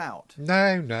pops out.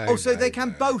 No. Oh, so they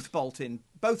can both bolt in.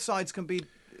 Both sides can be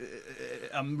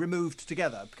removed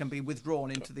together, can be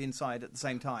withdrawn into the inside at the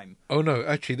same time. Oh, no,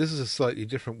 actually, this is a slightly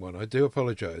different one. I do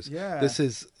apologise. Yeah. This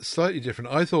is slightly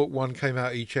different. I thought one came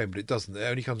out each end, but it doesn't. It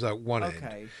only comes out one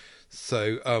end.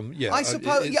 So yeah, I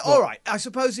suppose. it's Yeah, not- all right. I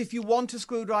suppose if you want a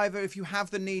screwdriver, if you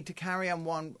have the need to carry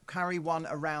one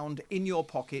around in your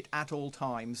pocket at all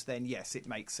times, then yes, it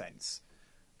makes sense.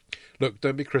 Look,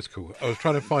 don't be critical. I was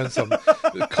trying to find some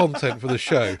content for the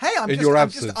show. Hey, I'm in just, your I'm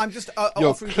absence. just, I'm just You're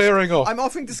offering clearing off. I'm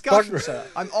offering discussion, sir.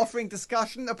 I'm offering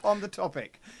discussion upon the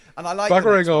topic, and I like the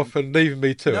buggering next one. off and leaving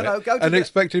me to No, it, go to and the-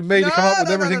 expecting me to come up with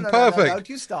everything perfect. No,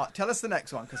 you start. Tell us the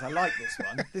next one because I like this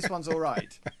one. This one's all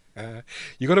right.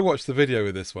 You got to watch the video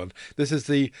with this one. This is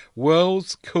the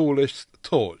world's coolest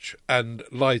torch and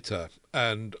lighter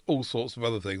and all sorts of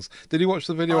other things. Did you watch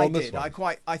the video I on this did.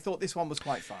 one? I thought this one was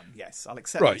quite fun. Yes, I'll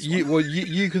accept. Right. This one.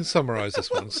 You can summarise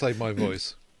this one. Save my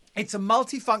voice. It's a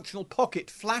multifunctional pocket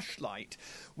flashlight,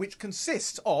 which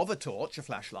consists of a torch, a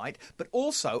flashlight, but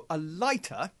also a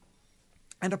lighter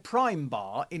and a prime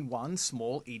bar in one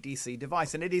small EDC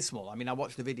device. And it is small. I mean, I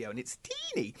watched the video and it's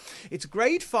teeny. It's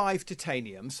grade 5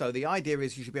 titanium, so the idea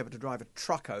is you should be able to drive a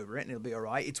truck over it and it'll be all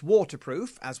right. It's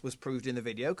waterproof, as was proved in the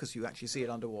video, because you actually see it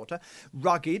underwater.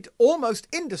 Rugged, almost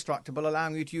indestructible,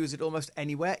 allowing you to use it almost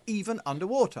anywhere, even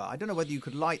underwater. I don't know whether you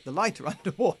could light the lighter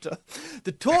underwater.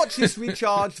 The torch is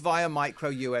recharged via micro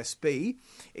USB.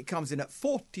 It comes in at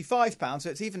 £45,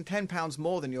 so it's even £10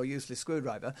 more than your useless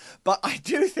screwdriver. But I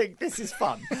do think this is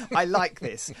fun. I like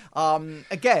this.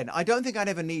 Again, I don't think I'd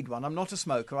ever need one. I'm not a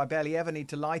smoker. I barely ever need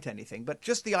to light anything. But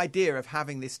just the idea of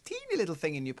having this teeny little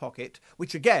thing in your pocket,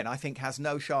 which again, I think has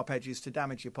no sharp edges to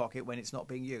damage your pocket when it's not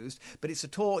being used. But it's a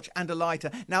torch and a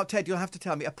lighter. Now, Ted, you'll have to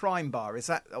tell me, a prime bar, is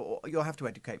that... You'll have to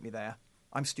educate me there.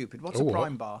 I'm stupid. What's a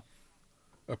prime bar?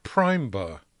 A prime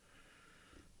bar.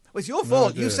 Well, it's your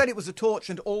fault. idea. You said it was a torch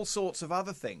and all sorts of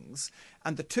other things,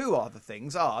 and the two other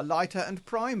things are lighter and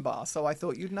prime bar. So I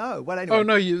thought you'd know. Well, anyway. Oh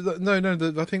no,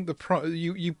 no. I think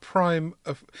you prime.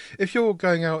 If you're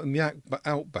going out in the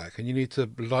outback and you need to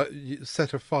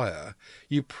set a fire,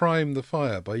 you prime the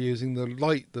fire by using the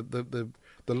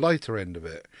lighter end of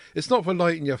it. It's not for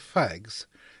lighting your fags.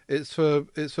 It's for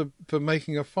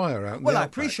making a fire out in Well, the I outbacks.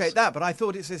 appreciate that, but I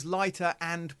thought it says lighter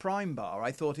and prime bar.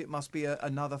 I thought it must be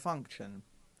another function.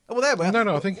 Oh, well, there we are.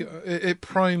 No, I think it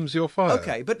primes your fire.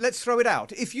 Okay, but let's throw it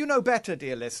out. If you know better,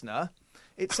 dear listener,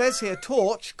 it says here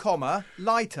torch, comma,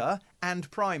 lighter and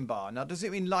prime bar. Now, does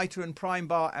it mean lighter and prime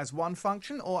bar as one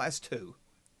function or as two?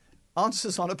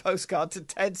 Answers on a postcard to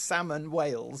Ted Salmon,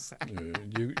 Wales.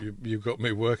 You got me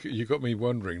You got me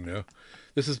wondering now.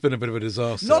 This has been a bit of a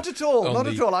disaster. Not at all.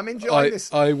 I'm enjoying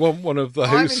this. I want one of those.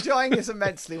 I'm enjoying this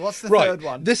immensely. What's the Right, third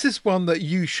one? this is one that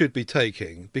you should be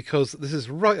taking because this is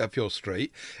right up your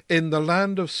street. In the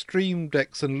land of stream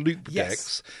decks and loop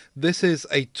decks, this is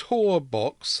a Tor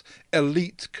Box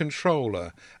Elite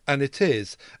controller, and it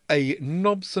is a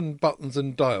knobs and buttons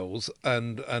and dials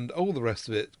and all the rest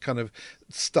of it kind of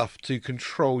stuff to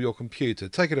control your computer.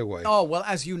 Take it away. Oh, well,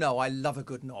 as you know, I love a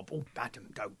good knob. Oh, Adam,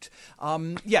 don't.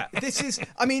 Yeah, this is,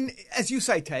 I mean, as you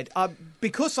say, Ted,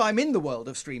 because I'm in the world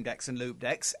of stream decks and loop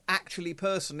decks, actually,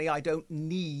 personally, I don't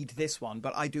need this one,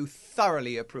 but I do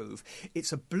thoroughly approve.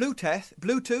 It's a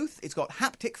Bluetooth. It's got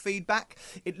haptic feedback.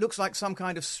 It looks like some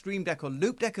kind of stream deck or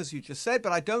loop deck, as you just said,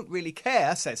 but I don't really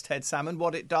care, says Ted Salmon,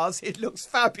 what it does. It looks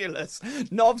fabulous.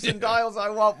 Knobs and dials, I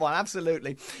want one,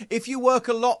 absolutely. If you work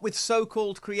a lot with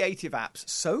so-called creative apps,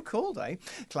 so-called, eh?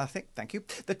 Classic, thank you.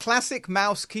 The classic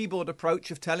mouse keyboard approach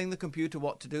of telling the computer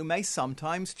what to do may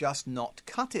sometimes just not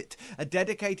cut it. A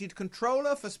dedicated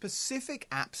controller for specific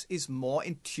apps is more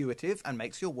intuitive and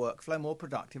makes your workflow more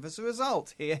productive as a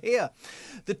result. Hear, hear.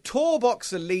 The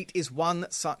TorBox Elite is one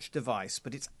such device,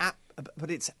 but it's app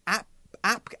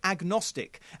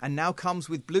agnostic and now comes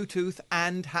with Bluetooth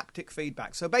and haptic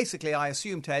feedback. So basically, I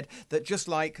assume, Ted, that just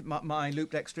like my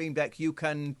Loop Deck Stream Deck, you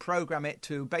can program it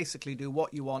to basically do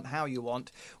what you want, how you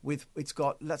want. It's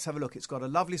got, let's have a look, it's got a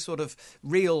lovely sort of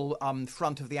real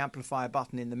front of the amplifier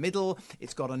button in the middle.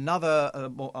 It's got another,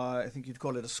 I think you'd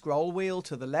call it a scroll wheel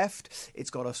to the left.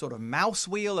 It's got a sort of mouse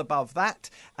wheel above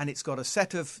that, and it's got a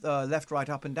set of left, right,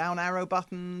 up and down arrow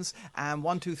buttons, and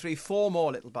 1, 2, 3, 4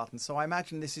 more little buttons. So I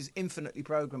imagine this is infinitely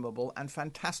programmable and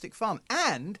fantastic fun.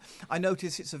 And I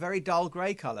notice it's a very dull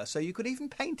grey colour, so you could even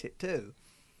paint it too.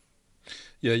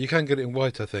 Yeah, you can get it in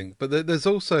white, I think. But there's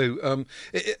also,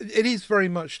 it is very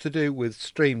much to do with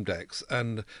stream decks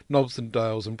and knobs and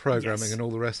dials and programming and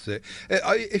all the rest of it.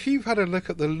 If you've had a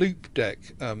look at the Loop Deck,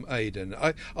 Aidan,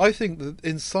 I think that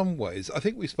in some ways, I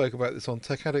think we spoke about this on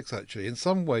Tech Addicts actually, in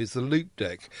some ways the Loop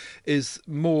Deck is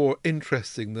more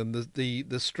interesting than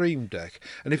the Stream Deck.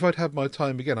 And if I'd had my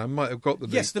time again, I might have got the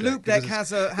Loop Deck. Yes, the Loop Deck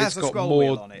has a scroll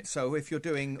wheel on it, so if you're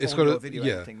doing audio or video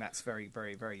editing, that's very,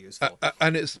 very, very useful.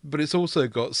 But it's also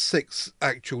got 6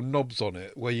 actual knobs on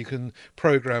it where you can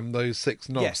program those 6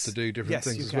 knobs Yes. to do different Yes,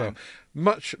 things you as well. can.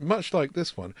 Much like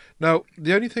this one. Now,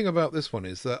 the only thing about this one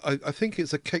is that I think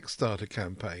it's a Kickstarter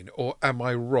campaign, or am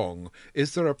I wrong?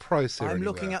 Is there a price here I'm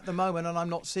anywhere? looking at the moment and I'm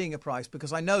not seeing a price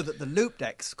because I know that the loop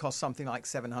decks cost something like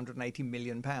 £780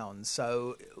 million.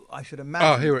 So I should imagine.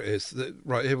 Ah, here it is.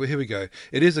 Right, here we go.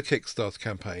 It is a Kickstarter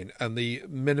campaign, and the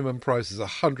minimum price is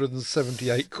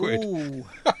 178 quid. Ooh,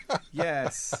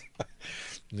 yes.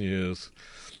 Yes.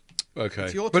 Okay.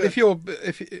 It's your But turn.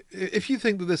 if you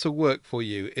think that this will work for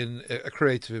you in a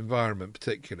creative environment,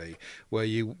 particularly where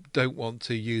you don't want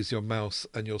to use your mouse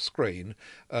and your screen,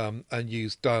 and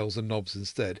use dials and knobs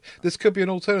instead, this could be an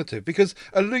alternative, because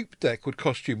a loop deck would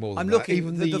cost you more than I'm that. looking.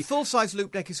 Even The full-size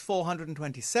loop deck is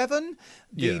 427.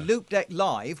 The Yeah. loop deck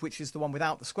live, which is the one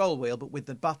without the scroll wheel but with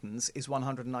the buttons, is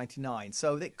 199.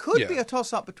 So it could be Yeah. a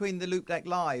toss-up between the loop deck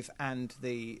live and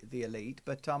the Elite.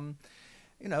 But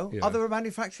Yeah. other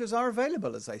manufacturers are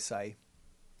available, as they say.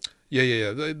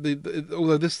 Yeah.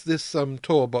 Although this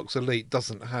Tour Box Elite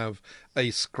doesn't have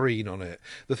a screen on it.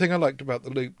 The thing I liked about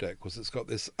the Loop Deck was it's got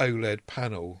this OLED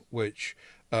panel, which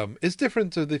is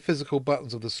different to the physical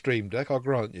buttons of the Stream Deck, I'll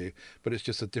grant you, but it's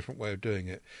just a different way of doing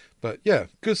it. But yeah,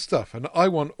 good stuff, and I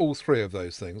want all 3 of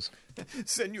those things.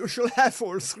 Then you shall have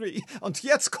all 3. Und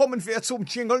jetzt kommen wir zum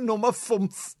Jingle Nummer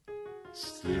 5.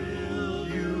 Still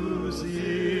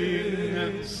using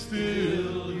and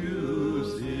still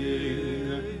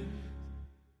using.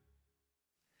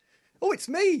 Oh, it's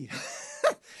me.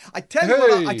 I tell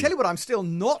you what I'm still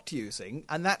not using,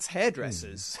 and that's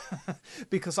hairdressers,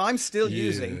 because I'm still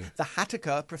using the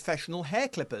Hataka Professional Hair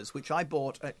Clippers, which I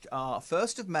bought at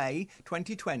 1st of May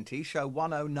 2020, show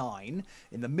 109,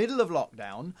 in the middle of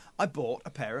lockdown. I bought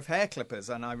a pair of hair clippers,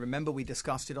 and I remember we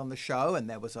discussed it on the show, and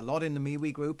there was a lot in the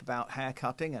MeWe group about hair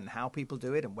cutting and how people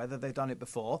do it and whether they've done it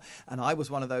before, and I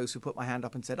was one of those who put my hand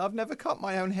up and said, I've never cut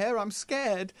my own hair, I'm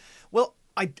scared. Well,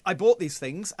 I bought these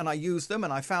things and I used them,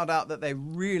 and I found out that they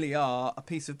really are a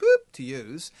piece of boop to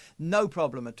use, no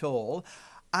problem at all.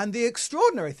 And the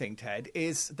extraordinary thing, Ted,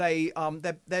 is they're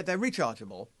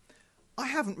rechargeable. I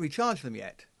haven't recharged them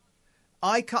yet.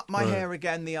 I cut my hair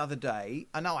again the other day,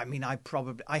 and I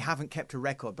haven't kept a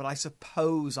record, but I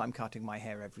suppose I'm cutting my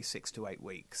hair every 6 to 8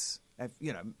 weeks.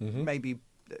 Maybe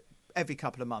every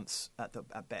couple of months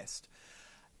at best.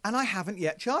 And I haven't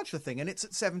yet charged the thing, and it's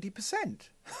at 70%.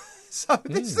 So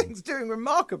this thing's doing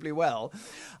remarkably well.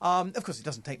 Of course, it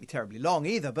doesn't take me terribly long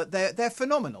either, but they're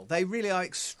phenomenal. They really are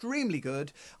extremely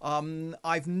good.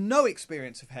 I've no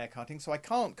experience of hair cutting, so I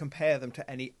can't compare them to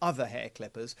any other hair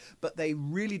clippers, but they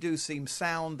really do seem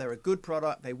sound. They're a good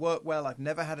product. They work well. I've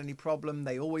never had any problem.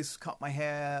 They always cut my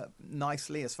hair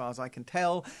nicely, as far as I can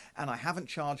tell, and I haven't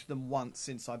charged them once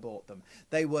since I bought them.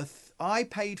 They were... I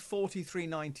paid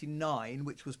 $43.99,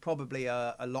 which was probably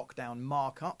a lockdown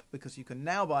markup, because you can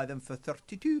now buy them for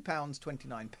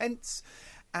 £32.29,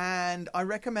 and I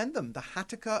recommend them. The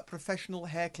Hataka Professional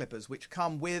Hair Clippers, which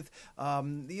come with,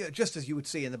 just as you would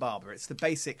see in the barber, it's the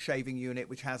basic shaving unit,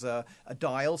 which has a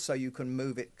dial, so you can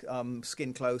move it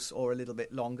skin close or a little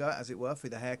bit longer, as it were, for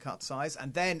the haircut size.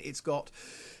 And then it's got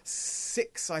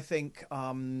 6, I think,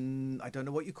 I don't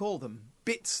know what you call them,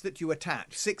 bits that you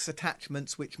attach, 6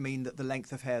 attachments, which mean that the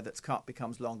length of hair that's cut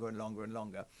becomes longer and longer and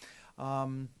longer.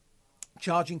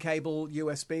 Charging cable,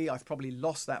 USB, I've probably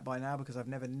lost that by now because I've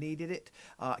never needed it.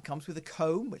 It comes with a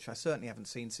comb, which I certainly haven't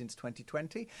seen since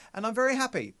 2020, and I'm very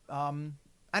happy. And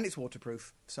it's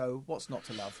waterproof, so what's not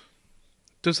to love?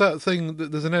 Does that thing,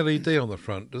 there's an LED on the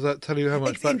front, does that tell you how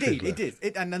much battery is left? Indeed, it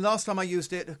did. And the last time I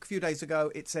used it, a few days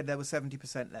ago, it said there was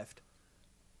 70% left.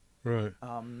 Right.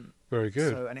 Very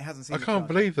good. So, and it hasn't seen I can't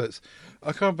believe it's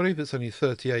only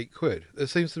 38 quid. There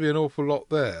seems to be an awful lot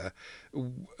there.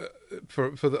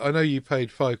 I know you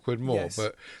paid £5 more, Yes.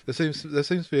 but there seems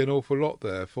to be an awful lot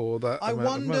there for that I amount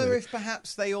of money. wonder if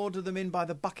perhaps they ordered them in by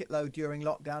the bucket load during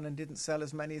lockdown and didn't sell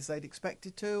as many as they'd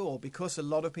expected to, or because a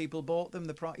lot of people bought them,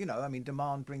 the price,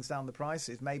 demand brings down the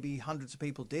prices. Maybe hundreds of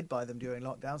people did buy them during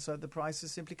lockdown, so the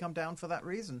prices simply come down for that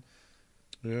reason.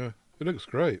 Yeah. It looks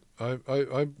great. I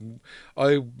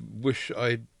wish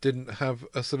I didn't have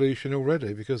a solution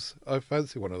already, because I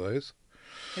fancy one of those.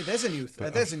 Hey, there's a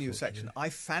new section. I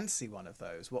fancy one of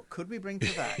those. What could we bring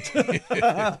to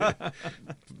that?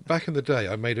 Back in the day,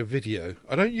 I made a video.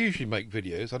 I don't usually make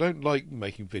videos. I don't like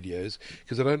making videos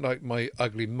because I don't like my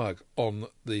ugly mug on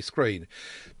the screen.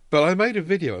 But I made a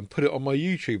video and put it on my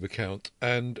YouTube account,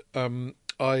 and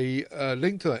I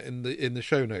linked to that in the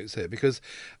show notes here because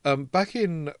back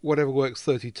in Whatever Works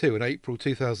 32 in April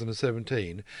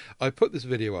 2017, I put this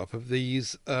video up of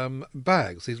these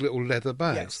bags, these little leather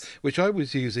bags, which I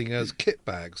was using as kit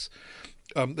bags.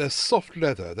 They're soft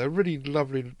leather. They're really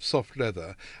lovely soft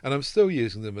leather, and I'm still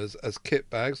using them as kit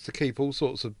bags to keep all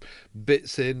sorts of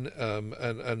bits in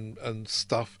and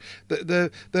stuff.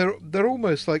 They're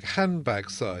almost like handbag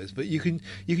size, but you can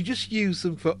just use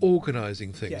them for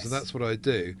organising things, and that's what I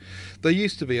do. They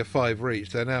used to be a £5 each.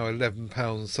 They're now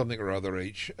 £11 something or other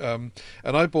each. And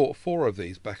I bought 4 of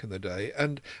these back in the day,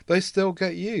 and they still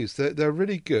get used. They're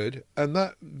really good. And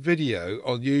that video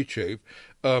on YouTube.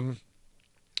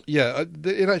 Yeah,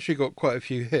 it actually got quite a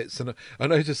few hits, and I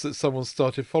noticed that someone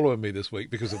started following me this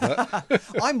week because of that.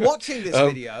 I'm watching this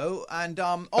video, and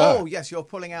yes, you're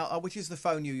pulling out, which is the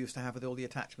phone you used to have with all the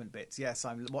attachment bits. Yes,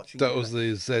 I'm watching. That was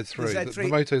the Z3, the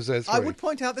Moto Z3. I would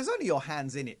point out there's only your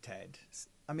hands in it, Ted.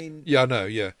 I mean, yeah, I know.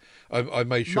 Yeah, I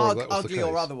made sure that was the case.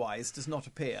 Ugly or otherwise, does not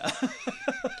appear.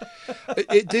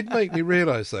 It did make me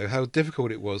realise, though, how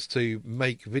difficult it was to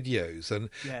make videos and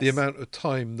the amount of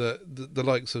time that the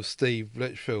likes of Steve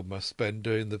Litchfield must spend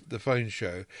doing the phone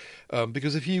show.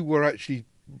 Because if you were actually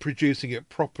producing it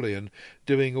properly and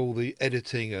doing all the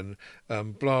editing and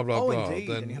blah, blah, blah... indeed,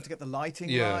 then, and you have to get the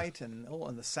lighting right and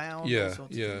the sound, all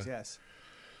sorts of things, yes.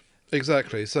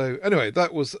 Exactly. So anyway,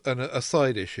 that was a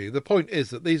side issue. The point is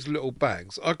that these little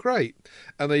bags are great,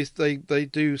 and they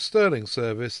do sterling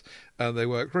service, and they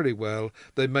work really well.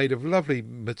 They're made of lovely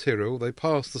material. They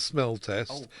pass the smell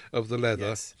test of the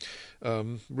leather. Yes.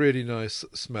 Really nice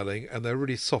smelling, and they're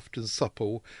really soft and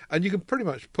supple, and you can pretty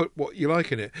much put what you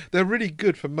like in it. They're really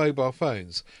good for mobile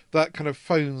phones, that kind of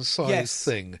phone size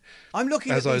thing. I'm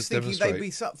looking at these thinking they'd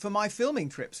be for my filming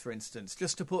trips, for instance,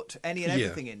 just to put any and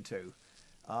everything into.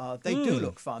 They do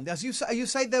look fun. As you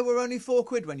say, they were only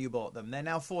 £4 when you bought them. They're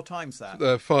now 4 times that.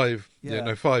 They're £5, and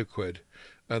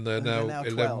they're now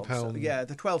 £11. So,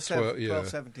 the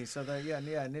 12.70. So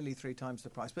they're nearly 3 times the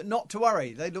price. But not to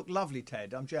worry, they look lovely,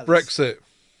 Ted. I'm jealous. Brexit.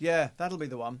 Yeah, that'll be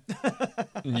the one.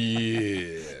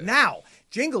 Yeah. Now,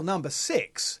 jingle number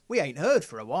 6. We ain't heard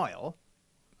for a while.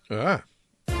 Better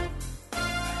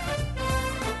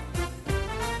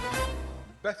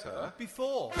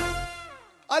before.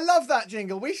 I love that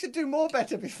jingle. We should do more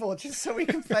Better Before, just so we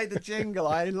can play the jingle.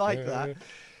 I like that.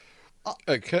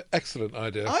 Okay, excellent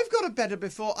idea. I've got a Better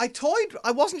Before. I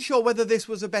wasn't sure whether this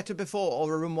was a Better Before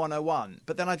or a Room 101,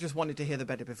 but then I just wanted to hear the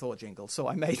Better Before jingle, so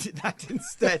I made it that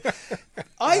instead.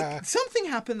 Something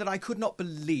happened that I could not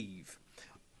believe.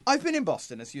 I've been in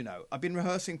Boston, as you know. I've been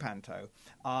rehearsing Panto.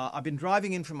 I've been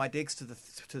driving in from my digs to the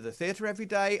theatre every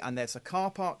day, and there's a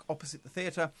car park opposite the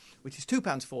theatre, which is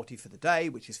 £2.40 for the day,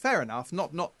 which is fair enough,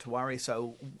 not to worry.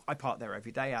 So I park there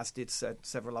every day, as did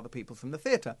several other people from the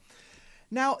theatre.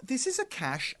 Now, this is a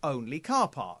cash-only car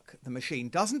park. The machine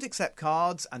doesn't accept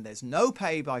cards, and there's no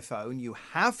pay by phone. You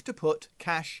have to put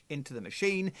cash into the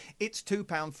machine. It's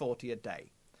 £2.40 a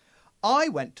day. I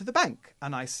went to the bank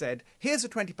and I said, here's a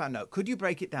 £20 note. Could you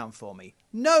break it down for me?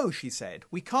 No, she said.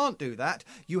 We can't do that.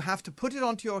 You have to put it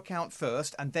onto your account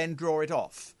first and then draw it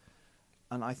off.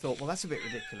 And I thought, well, that's a bit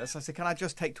ridiculous. I said, can I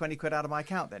just take £20 out of my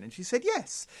account then? And she said,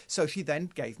 yes. So she then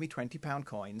gave me £20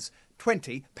 coins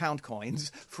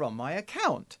from my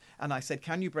account. And I said,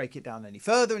 can you break it down any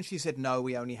further? And she said, no,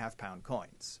 we only have pound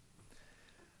coins.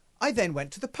 I then went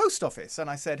to the post office and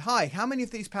I said, hi, how many of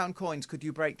these pound coins could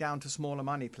you break down to smaller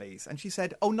money, please? And she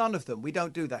said, oh, none of them. We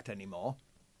don't do that anymore.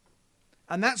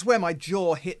 And that's where my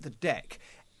jaw hit the deck.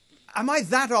 Am I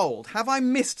that old? Have I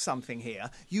missed something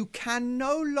here? You can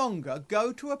no longer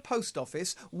go to a post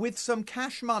office with some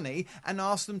cash money and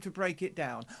ask them to break it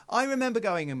down. I remember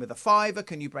going in with a £5.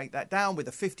 Can you break that down? With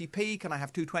a 50p, can I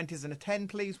have 2 20s and a 10,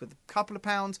 please? With a couple of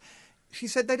pounds. She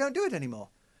said they don't do it anymore.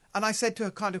 And I said to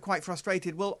her, kind of quite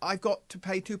frustrated, well, I've got to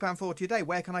pay £2.40 a day.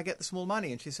 Where can I get the small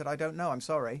money? And she said, I don't know. I'm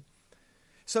sorry.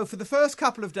 So for the first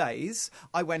couple of days,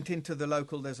 I went into the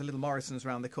local, there's a little Morrison's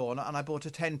around the corner, and I bought a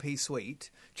 10p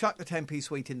sweet, chucked the 10p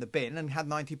sweet in the bin and had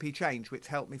 90p change, which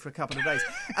helped me for a couple of days.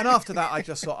 And after that, I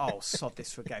just thought, oh, sod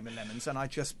this for a game of lemons. And I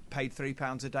just paid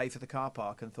 £3 a day for the car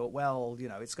park and thought, well, you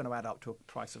know, it's going to add up to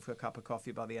a price of a cup of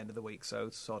coffee by the end of the week, so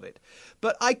sod it.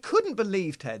 But I couldn't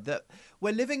believe, Ted, that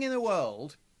we're living in a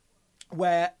world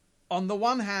where on the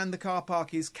one hand, the car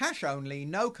park is cash only,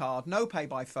 no card, no pay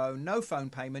by phone, no phone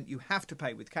payment. You have to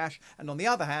pay with cash. And on the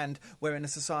other hand, we're in a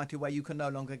society where you can no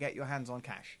longer get your hands on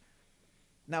cash.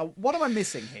 Now, what am I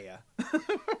missing here?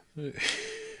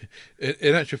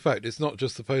 in actual fact, it's not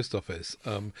just the post office.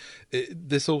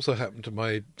 This also happened to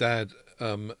my dad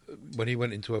when he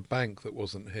went into a bank that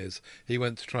wasn't his. He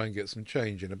went to try and get some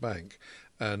change in a bank,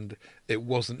 and it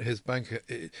wasn't his bank.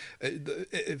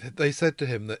 They said to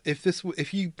him that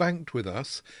if you banked with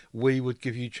us, we would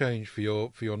give you change for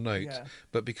your note, Yeah.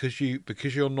 but because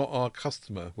you're not our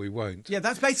customer, we won't. Yeah,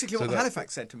 that's basically So what that-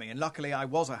 Halifax said to me, and luckily I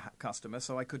was a customer,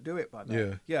 so I could do it by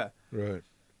then. Yeah. Yeah. Right.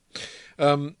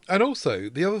 And also,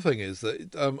 the other thing is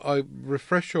that I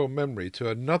refresh your memory to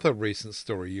another recent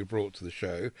story you brought to the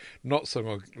show not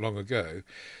so long ago,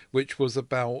 which was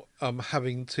about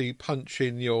having to punch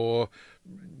in your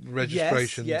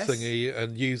registration Yes. thingy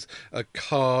and use a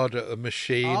card at a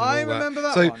machine. I and all remember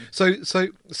that one. one.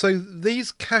 So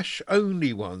these cash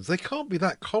only ones, they can't be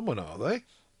that common, are they?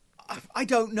 I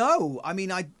don't know. I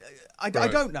mean, I Right.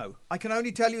 don't know. I can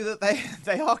only tell you that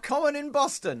they are common in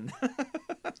Boston.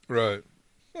 Right.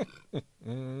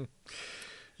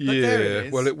 there it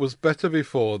is. Well, it was better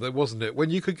before, wasn't it? When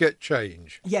you could get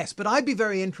change. Yes, but I'd be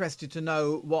very interested to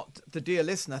know what the dear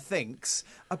listener thinks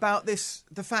about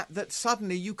the fact that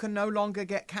suddenly you can no longer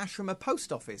get cash from a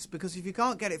post office, because if you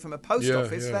can't get it from a post Yeah,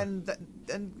 office, yeah.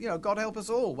 then God help us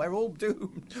all. We're all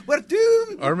doomed. We're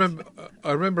doomed. I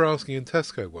remember asking in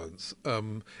Tesco once,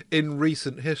 in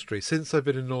recent history, since I've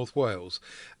been in North Wales,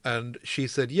 and she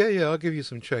said, "Yeah, I'll give you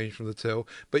some change from the till,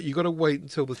 but you got to wait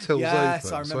until the till's Yes,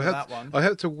 open." I remember so that one. I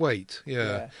had to wait.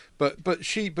 Yeah, Yeah. but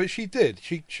she did.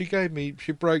 She gave me.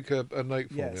 She broke a note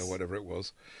for me Yes. or whatever it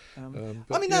was. I mean,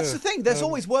 that's yeah, the thing. There's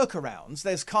always workarounds.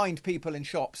 There's kind people in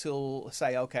shops who'll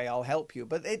say, "Okay, I'll help you,"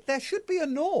 but there should be a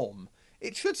norm.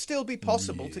 It should still be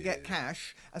possible to get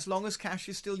cash as long as cash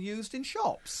is still used in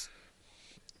shops.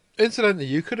 Incidentally,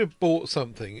 you could have bought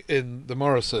something in the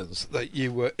Morrisons that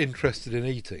you were interested in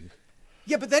eating.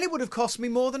 Yeah, but then it would have cost me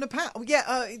more than £1.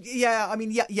 Yeah. I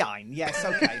mean, yes,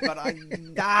 okay,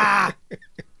 but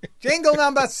Jingle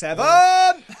number 7.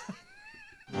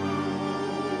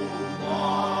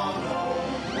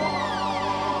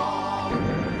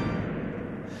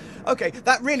 Okay,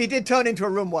 that really did turn into a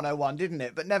Room 101, didn't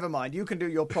it? But never mind, you can do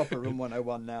your proper Room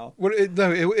 101 now. Well,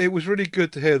 it was really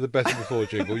good to hear the Better Before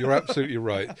jingle. You're absolutely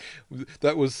right.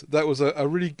 That was a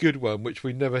really good one, which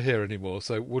we never hear anymore.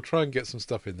 So we'll try and get some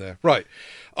stuff in there. Right,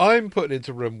 I'm putting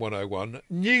into Room 101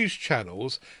 news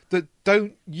channels that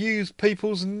don't use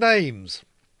people's names.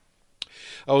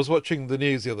 I was watching the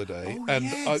news the other day, and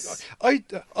yes.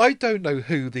 I don't know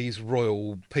who these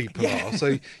royal people are.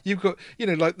 So you've got,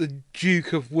 like the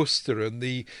Duke of Worcester and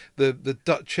the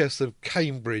Duchess of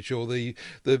Cambridge, or the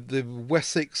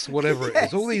Wessex, whatever it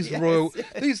is. All these royal,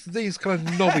 these kind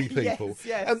of knobby people,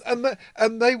 Yes.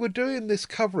 and they were doing this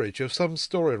coverage of some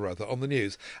story or other on the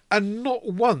news, and not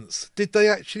once did they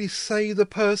actually say the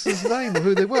person's name or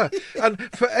who they were. And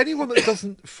for anyone that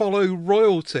doesn't follow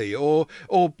royalty or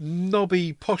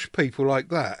knobby posh people like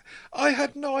that, I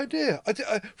had no idea.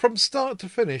 From start to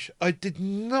finish, I had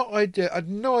no idea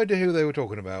who they were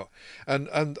talking about.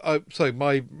 So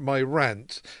my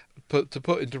rant to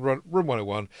put into Room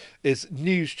 101 is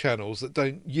news channels that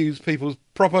don't use people's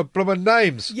proper blummer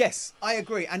names. Yes, I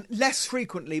agree. And less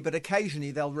frequently, but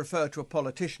occasionally they'll refer to a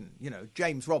politician.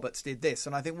 James Roberts did this.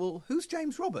 And I think, well, who's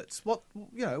James Roberts? What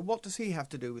does he have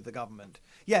to do with the government?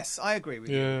 Yes, I agree with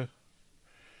you. Yeah.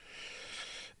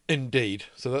 Indeed.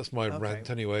 So that's my rant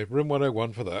anyway. Room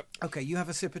 101 for that. Okay, you have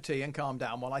a sip of tea and calm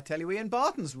down while I tell you Ian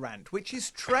Barton's rant, which is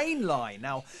Trainline.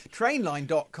 Now,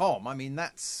 Trainline.com, I mean,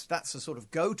 that's a sort of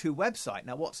go-to website.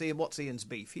 Now, what's Ian's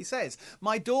beef? He says,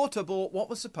 my daughter bought what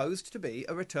was supposed to be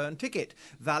a return ticket,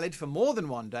 valid for more than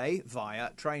one day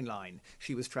via Trainline.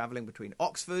 She was travelling between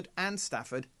Oxford and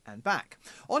Stafford and back.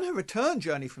 On her return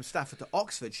journey from Stafford to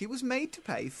Oxford, she was made to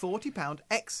pay £40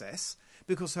 excess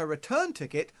because her return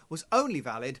ticket was only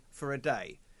valid for a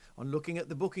day. On looking at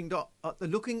the booking on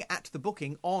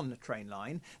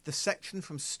Trainline, the section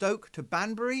from Stoke to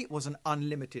Banbury was an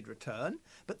unlimited return,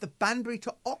 but the Banbury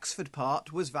to Oxford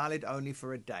part was valid only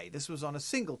for a day. This was on a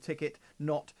single ticket,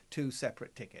 not two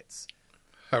separate tickets.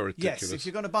 How ridiculous. Yes, if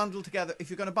you're going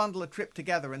to bundle a trip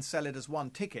together and sell it as one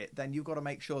ticket, then you've got to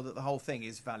make sure that the whole thing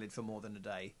is valid for more than a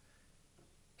day.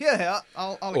 Yeah,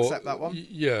 I'll accept that one.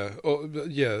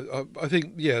 I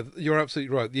think, you're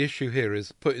absolutely right. The issue here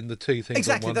is putting the two things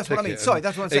Exactly, on one that's ticket. what I mean. Sorry,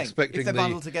 that's what I'm saying. If they're the-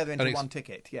 bundled together into and one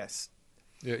ticket, yes.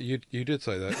 Yeah, you did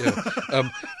say that. Yeah,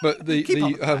 but Keep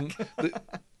on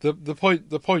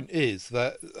the point is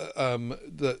that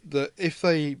that if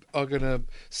they are going to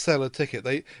sell a ticket,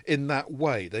 in that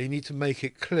way they need to make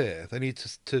it clear. They need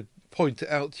to point it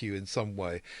out to you in some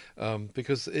way,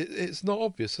 because it's not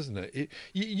obvious, isn't it?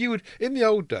 You would, in the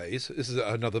old days, this is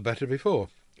another Better Before.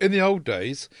 In the old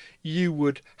days, you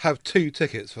would have 2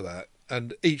 tickets for that,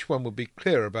 and each one would be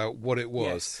clear about what it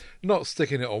was, Yes. not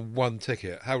sticking it on 1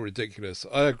 ticket. How ridiculous.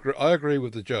 I agree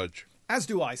with the judge. As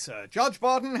do I, sir. Judge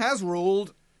Barton has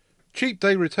ruled. Cheap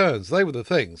day returns, they were the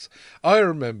things. I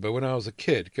remember when I was a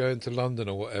kid going to London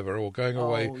or whatever, or going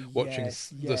away watching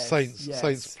the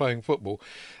Saints playing football,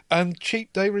 and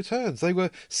cheap day returns. They were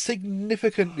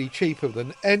significantly cheaper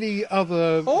than any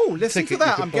other Oh, listen ticket to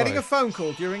that. you I'm could getting buy. a phone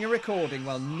call during a recording.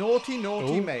 Well, naughty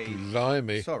me.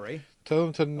 Blimey. Sorry. Tell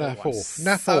them to naff I'm off.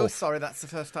 Naff so off. sorry. That's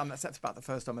about the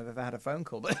first time I've ever had a phone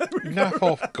call. But Naff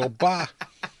off, goodbye.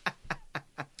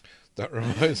 That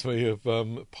reminds me of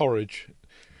porridge.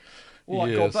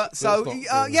 What, Yes, Gobber? So,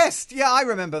 that's not yes, yeah, I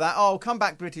remember that. Oh, come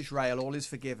back, British Rail. All is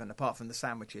forgiven, apart from the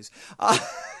sandwiches.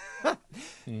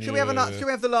 Should we have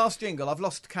the last jingle? I've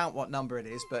lost count what number it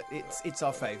is, but it's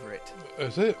our favourite.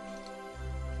 Is it?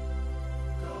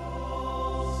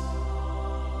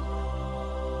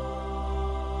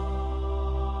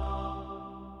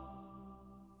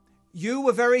 You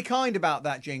were very kind about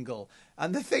that jingle.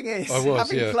 And the thing is, I was,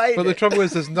 having yeah. played But the trouble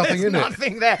is there's nothing in it.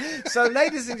 nothing there. So,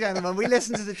 ladies and gentlemen, we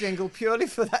listen to the jingle purely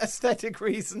for that aesthetic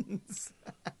reasons.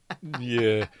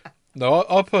 Yeah. No,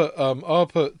 I'll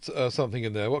put something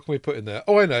in there. What can we put in there?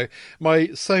 Oh, I know. My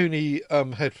Sony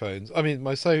headphones. I mean,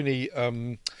 my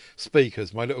Sony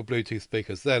speakers, my little Bluetooth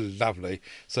speakers. They're lovely.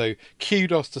 So,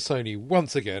 kudos to Sony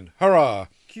once again. Hurrah!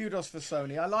 Kudos for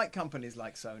Sony. I like companies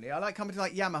like Sony. I like companies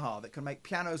like Yamaha that can make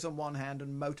pianos on one hand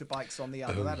and motorbikes on the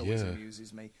other. Oh, That always yeah.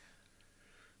 amuses me.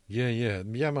 Yeah.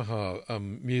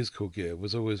 Yamaha musical gear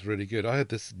was always really good. I had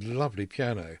this lovely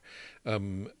piano,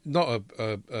 not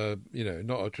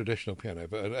a traditional piano,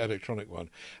 but an electronic one,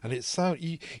 and it sound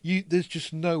you. There's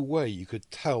just no way you could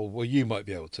tell. Well, you might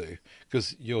be able to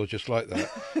because you're just like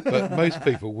that, but most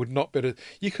people would not be able to.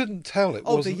 You couldn't tell it.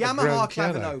 Oh, the wasn't a Yamaha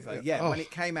grand piano. Clavinova. Yeah, Oh, when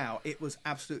it came out, it was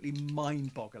absolutely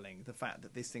mind-boggling. The fact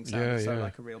that this thing sounded so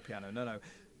like a real piano. No.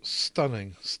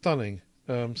 stunning.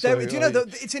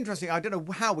 It's interesting. I don't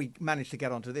know how we managed to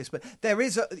get onto this, but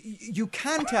you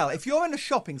can tell if you're in a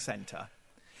shopping centre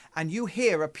and you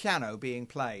hear a piano being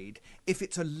played. If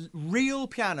it's a real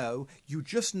piano, you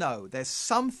just know there's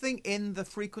something in the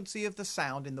frequency of the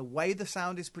sound, in the way the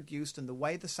sound is produced and the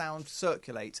way the sound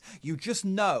circulates. You just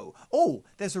know, oh,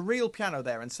 there's a real piano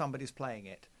there and somebody's playing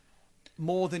it.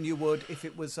 More than you would if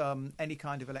it was any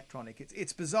kind of electronic.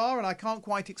 It's bizarre and I can't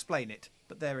quite explain it,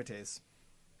 but there it is.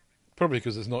 Probably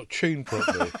because it's not tuned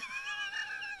properly.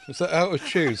 It's out of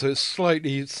tune, so it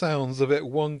sounds a bit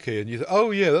wonky, and you think,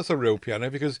 oh yeah, that's a real piano,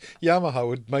 because Yamaha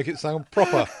would make it sound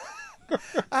proper.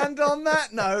 And on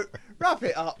that note, wrap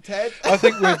it up, Ted. I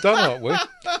think we're done, aren't we?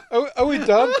 Are we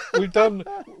done?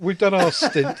 We've done our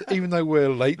stint, even though we're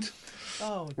late.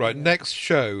 Oh, Right, next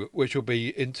show, which will be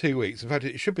in 2 weeks. In fact,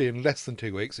 it should be in less than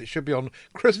 2 weeks. It should be on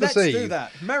Christmas Eve. Let's do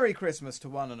that. Merry Christmas to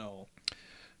one and all.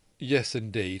 Yes,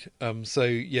 indeed.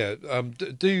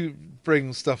 Do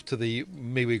bring stuff to the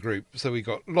MeWe group. So we've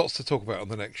got lots to talk about on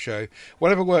the next show.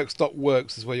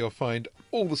 Whateverworks.works is where you'll find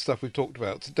all the stuff we've talked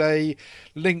about today.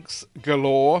 Links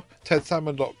galore.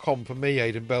 TedSalmon.com for me,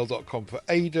 AidanBell.com for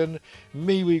Aidan.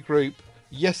 MeWe group,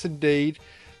 yes, indeed.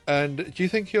 And do you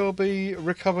think you'll be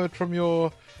recovered from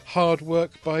your hard work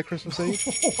by Christmas Eve?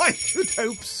 Oh, I should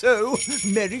hope so.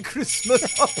 Merry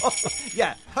Christmas.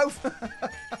 Yeah, hope.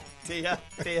 Dear.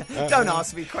 Don't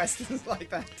ask me questions like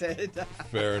that, Ted.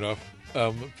 Fair enough.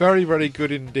 Very, very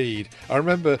good indeed. I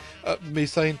remember me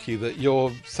saying to you that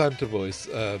your Santa voice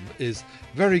is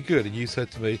very good, and you said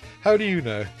to me, "How do you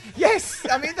know?" Yes,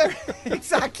 I mean,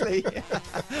 exactly.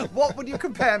 What would you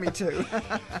compare me to?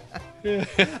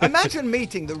 Imagine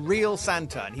meeting the real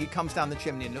Santa, and he comes down the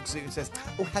chimney and looks at you and says,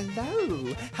 "Oh,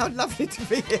 hello. How lovely to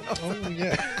be here." Oh,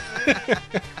 yeah.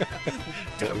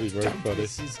 That would be very funny.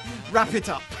 Wrap it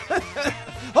up.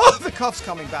 Oh, the cough's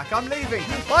coming back. I'm leaving.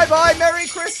 Bye-bye. Merry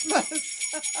Christmas.